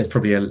 and there's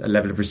probably a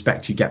level of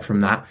respect you get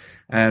from that.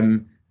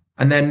 And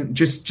then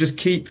just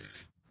keep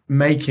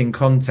making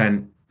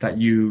content that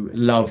you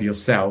love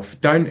yourself.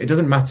 It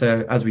doesn't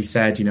matter, as we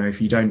said, you know, if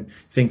you don't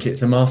think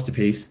it's a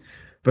masterpiece,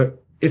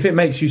 but if it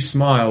makes you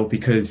smile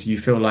because you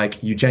feel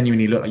like you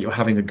genuinely look like you're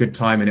having a good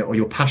time in it, or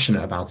you're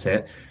passionate about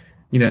it.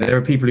 You know, there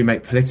are people who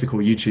make political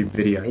YouTube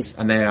videos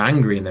and they're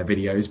angry in their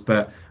videos,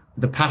 but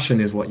the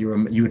passion is what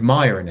you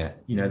admire in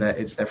it. You know,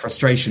 it's their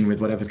frustration with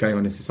whatever's going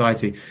on in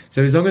society.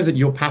 So as long as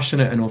you're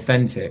passionate and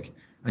authentic,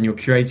 and you're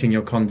curating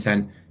your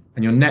content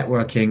and you're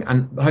networking,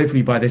 and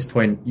hopefully by this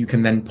point you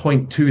can then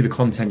point to the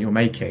content you're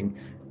making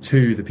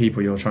to the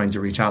people you're trying to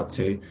reach out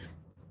to.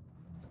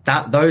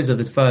 Those are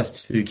the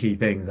first two key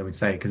things, I would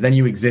say, because then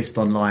you exist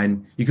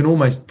online. You can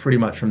almost pretty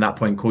much from that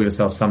point call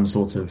yourself some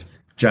sort of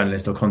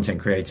journalist or content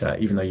creator,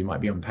 even though you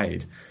might be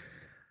unpaid.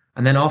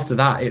 And then after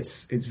that,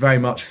 it's very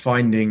much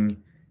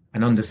finding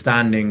and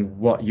understanding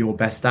what you're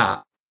best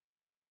at.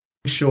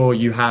 Make sure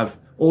you have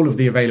all of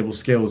the available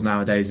skills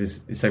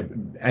nowadays. So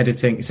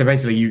editing. So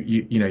basically,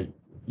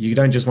 you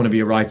don't just want to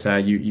be a writer.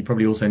 You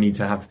probably also need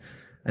to have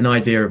an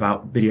idea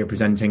about video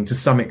presenting to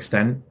some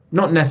extent,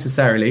 not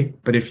necessarily,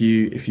 but if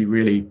you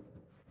really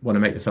want to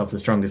make yourself the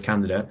strongest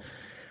candidate,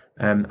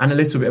 and a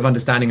little bit of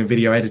understanding of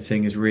video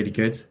editing is really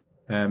good.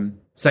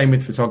 Same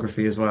with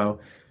photography as well.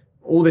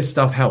 All this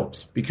stuff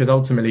helps because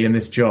ultimately in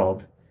this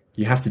job,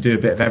 you have to do a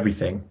bit of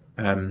everything.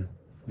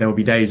 There will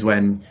be days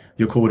when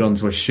you're called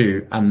onto a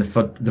shoot and the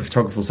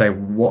photographer will say,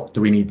 what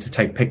do we need to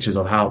take pictures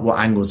of? What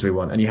angles do we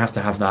want? And you have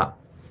to have that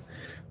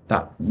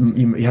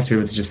you have to be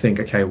able to just think,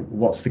 okay,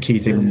 what's the key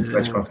thing we need to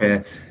photograph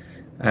here?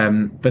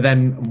 But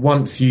then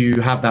once you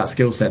have that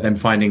skill set, then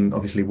finding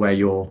obviously where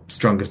your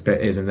strongest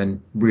bit is and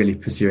then really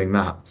pursuing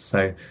that.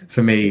 So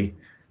for me,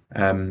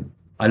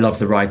 I love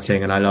the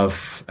writing and I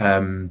love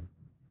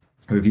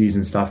reviews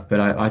and stuff, but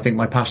I think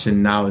my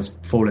passion now has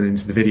fallen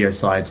into the video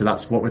side. So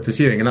that's what we're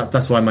pursuing. And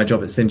that's why my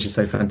job at Cinch is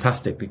so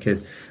fantastic,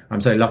 because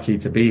I'm so lucky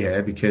to be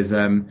here because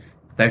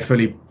they're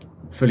fully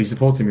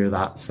supporting me with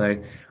that.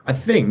 So I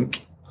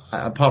think,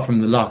 apart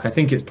from the luck, I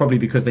think it's probably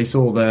because they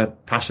saw the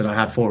passion I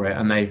had for it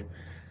and they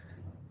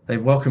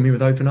welcomed me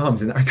with open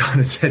arms in that regard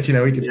and said,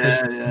 we could push.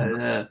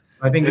 Yeah.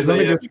 I think as long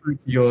as you're true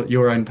to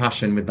your own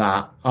passion with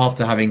that,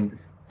 after having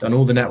done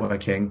all the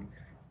networking,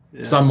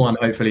 someone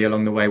hopefully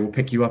along the way will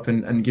pick you up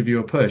and give you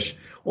a push.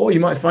 Or you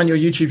might find your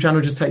YouTube channel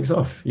just takes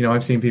off.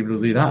 I've seen people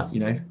do that.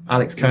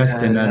 Alex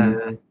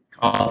Kirsten,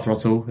 Car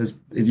Throttle, his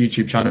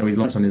YouTube channel he's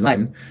launched on his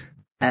own.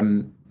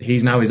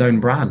 He's now his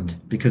own brand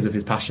because of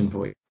his passion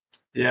for it.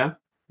 Yeah.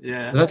 So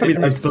that's probably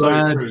the most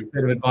blurred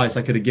bit of advice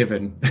I could have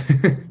given.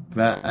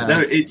 But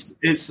no, it's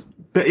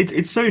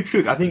so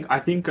true. I think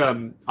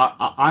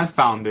I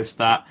found this,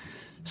 that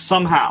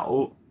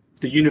somehow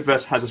the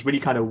universe has this really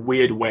kind of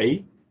weird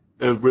way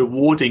of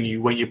rewarding you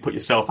when you put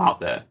yourself out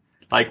there.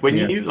 Like when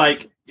you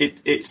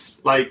it's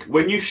like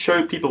when you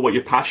show people what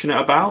you're passionate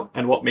about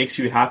and what makes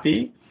you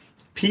happy,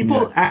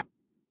 people act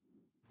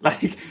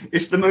like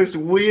it's the most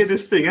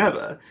weirdest thing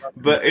ever.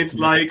 But it's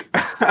like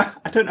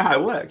I don't know how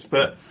it works,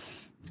 but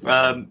people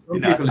are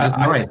just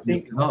nice.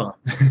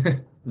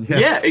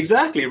 Yeah,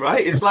 exactly, right?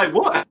 It's like,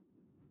 what?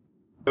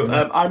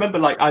 I remember,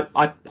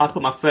 I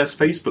put my first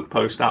Facebook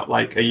post out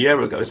like a year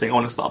ago saying I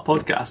want to start a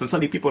podcast, and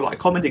suddenly people were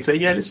commenting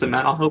saying, "Yeah, listen,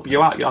 man, I'll help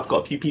you out. I've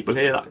got a few people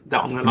here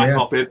that I'm going to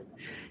help with."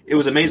 It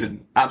was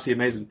amazing,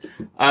 absolutely amazing.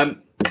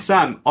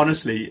 Sam,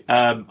 honestly,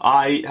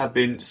 I have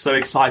been so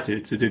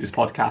excited to do this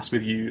podcast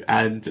with you,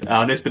 and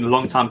I know it's been a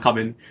long time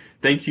coming.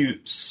 Thank you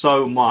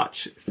so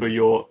much for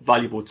your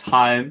valuable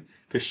time,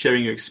 for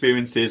sharing your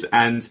experiences.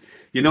 And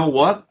you know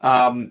what?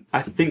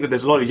 I think that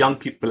there's a lot of young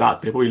people out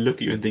there who will look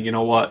at you and think, you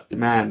know what,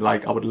 man,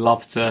 I would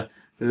love to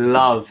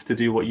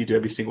do what you do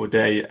every single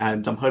day.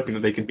 And I'm hoping that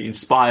they can be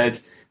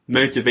inspired,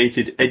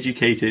 motivated,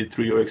 educated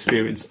through your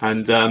experience.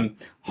 And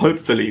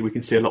hopefully we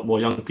can see a lot more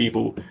young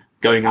people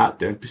going out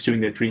there and pursuing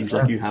their dreams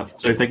like you have.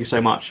 So thank you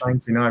so much.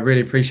 Thank you. No, I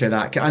really appreciate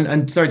that.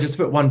 And sorry, just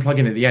to put one plug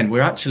in at the end,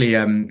 we're actually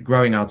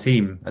growing our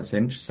team at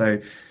Cinch. So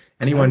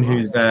anyone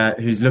who's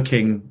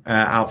looking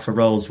out for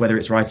roles, whether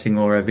it's writing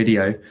or a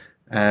video,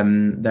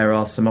 there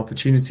are some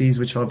opportunities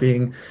which are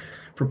being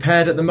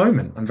prepared at the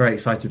moment. I'm very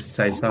excited to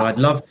say. So I'd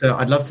love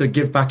to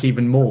give back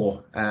even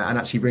more and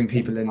actually bring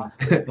people in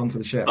onto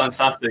the show.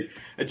 Fantastic.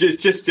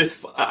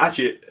 Just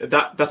actually,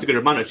 that's a good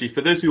reminder. Actually,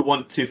 for those who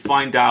want to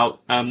find out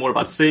more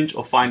about Cinch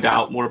or find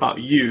out more about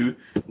you,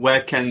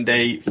 where can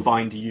they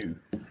find you?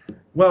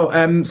 Well,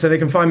 so they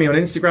can find me on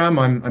Instagram.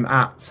 I'm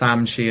at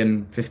Sam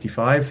Sheehan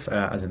 55,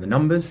 as in the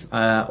numbers,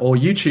 or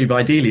YouTube.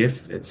 Ideally,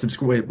 if it's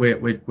subscribe,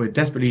 we're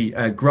desperately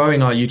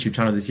growing our YouTube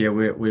channel this year.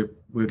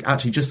 We've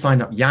actually just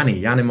signed up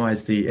Yanni. Yanima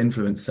is the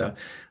influencer.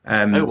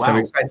 Oh, wow. So we're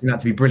expecting that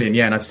to be brilliant.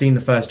 Yeah, and I've seen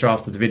the first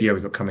draft of the video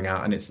we've got coming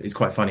out, and it's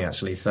quite funny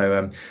actually.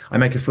 So I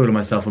make a fool of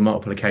myself on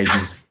multiple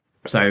occasions.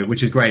 So,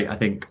 which is great, I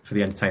think, for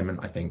the entertainment,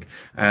 I think.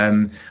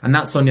 And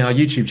that's on our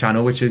YouTube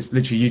channel, which is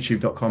literally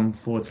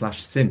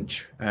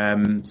youtube.com/Cinch.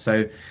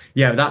 So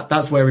yeah,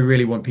 that's where we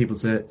really want people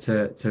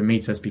to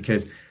meet us,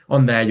 because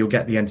on there you'll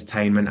get the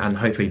entertainment and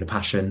hopefully the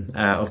passion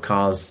of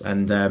cars,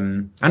 and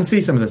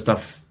see some of the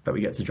stuff that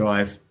we get to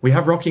drive. We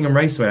have Rockingham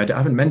Raceway. I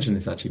haven't mentioned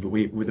this actually, but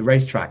with the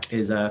racetrack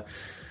is,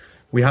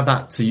 we have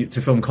that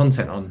to film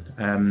content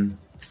on.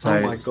 So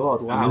oh my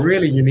God, wow. A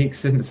really unique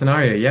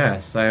scenario. Yeah.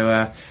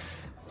 So,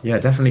 yeah,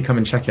 definitely come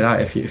and check it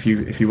out if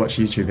you watch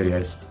YouTube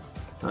videos.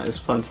 That is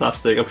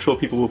fantastic. I'm sure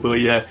people will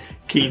be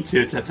keen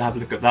to have a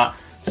look at that.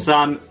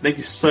 Sam, thank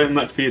you so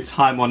much for your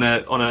time on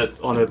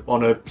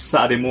a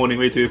Saturday morning.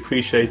 We do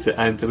appreciate it,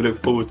 and we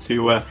look forward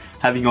to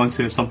having you on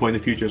soon at some point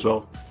in the future as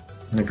well.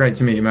 Great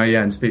to meet you, Mo.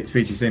 Yeah, and speak to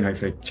you soon,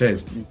 hopefully.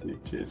 Cheers. You too.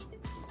 Cheers.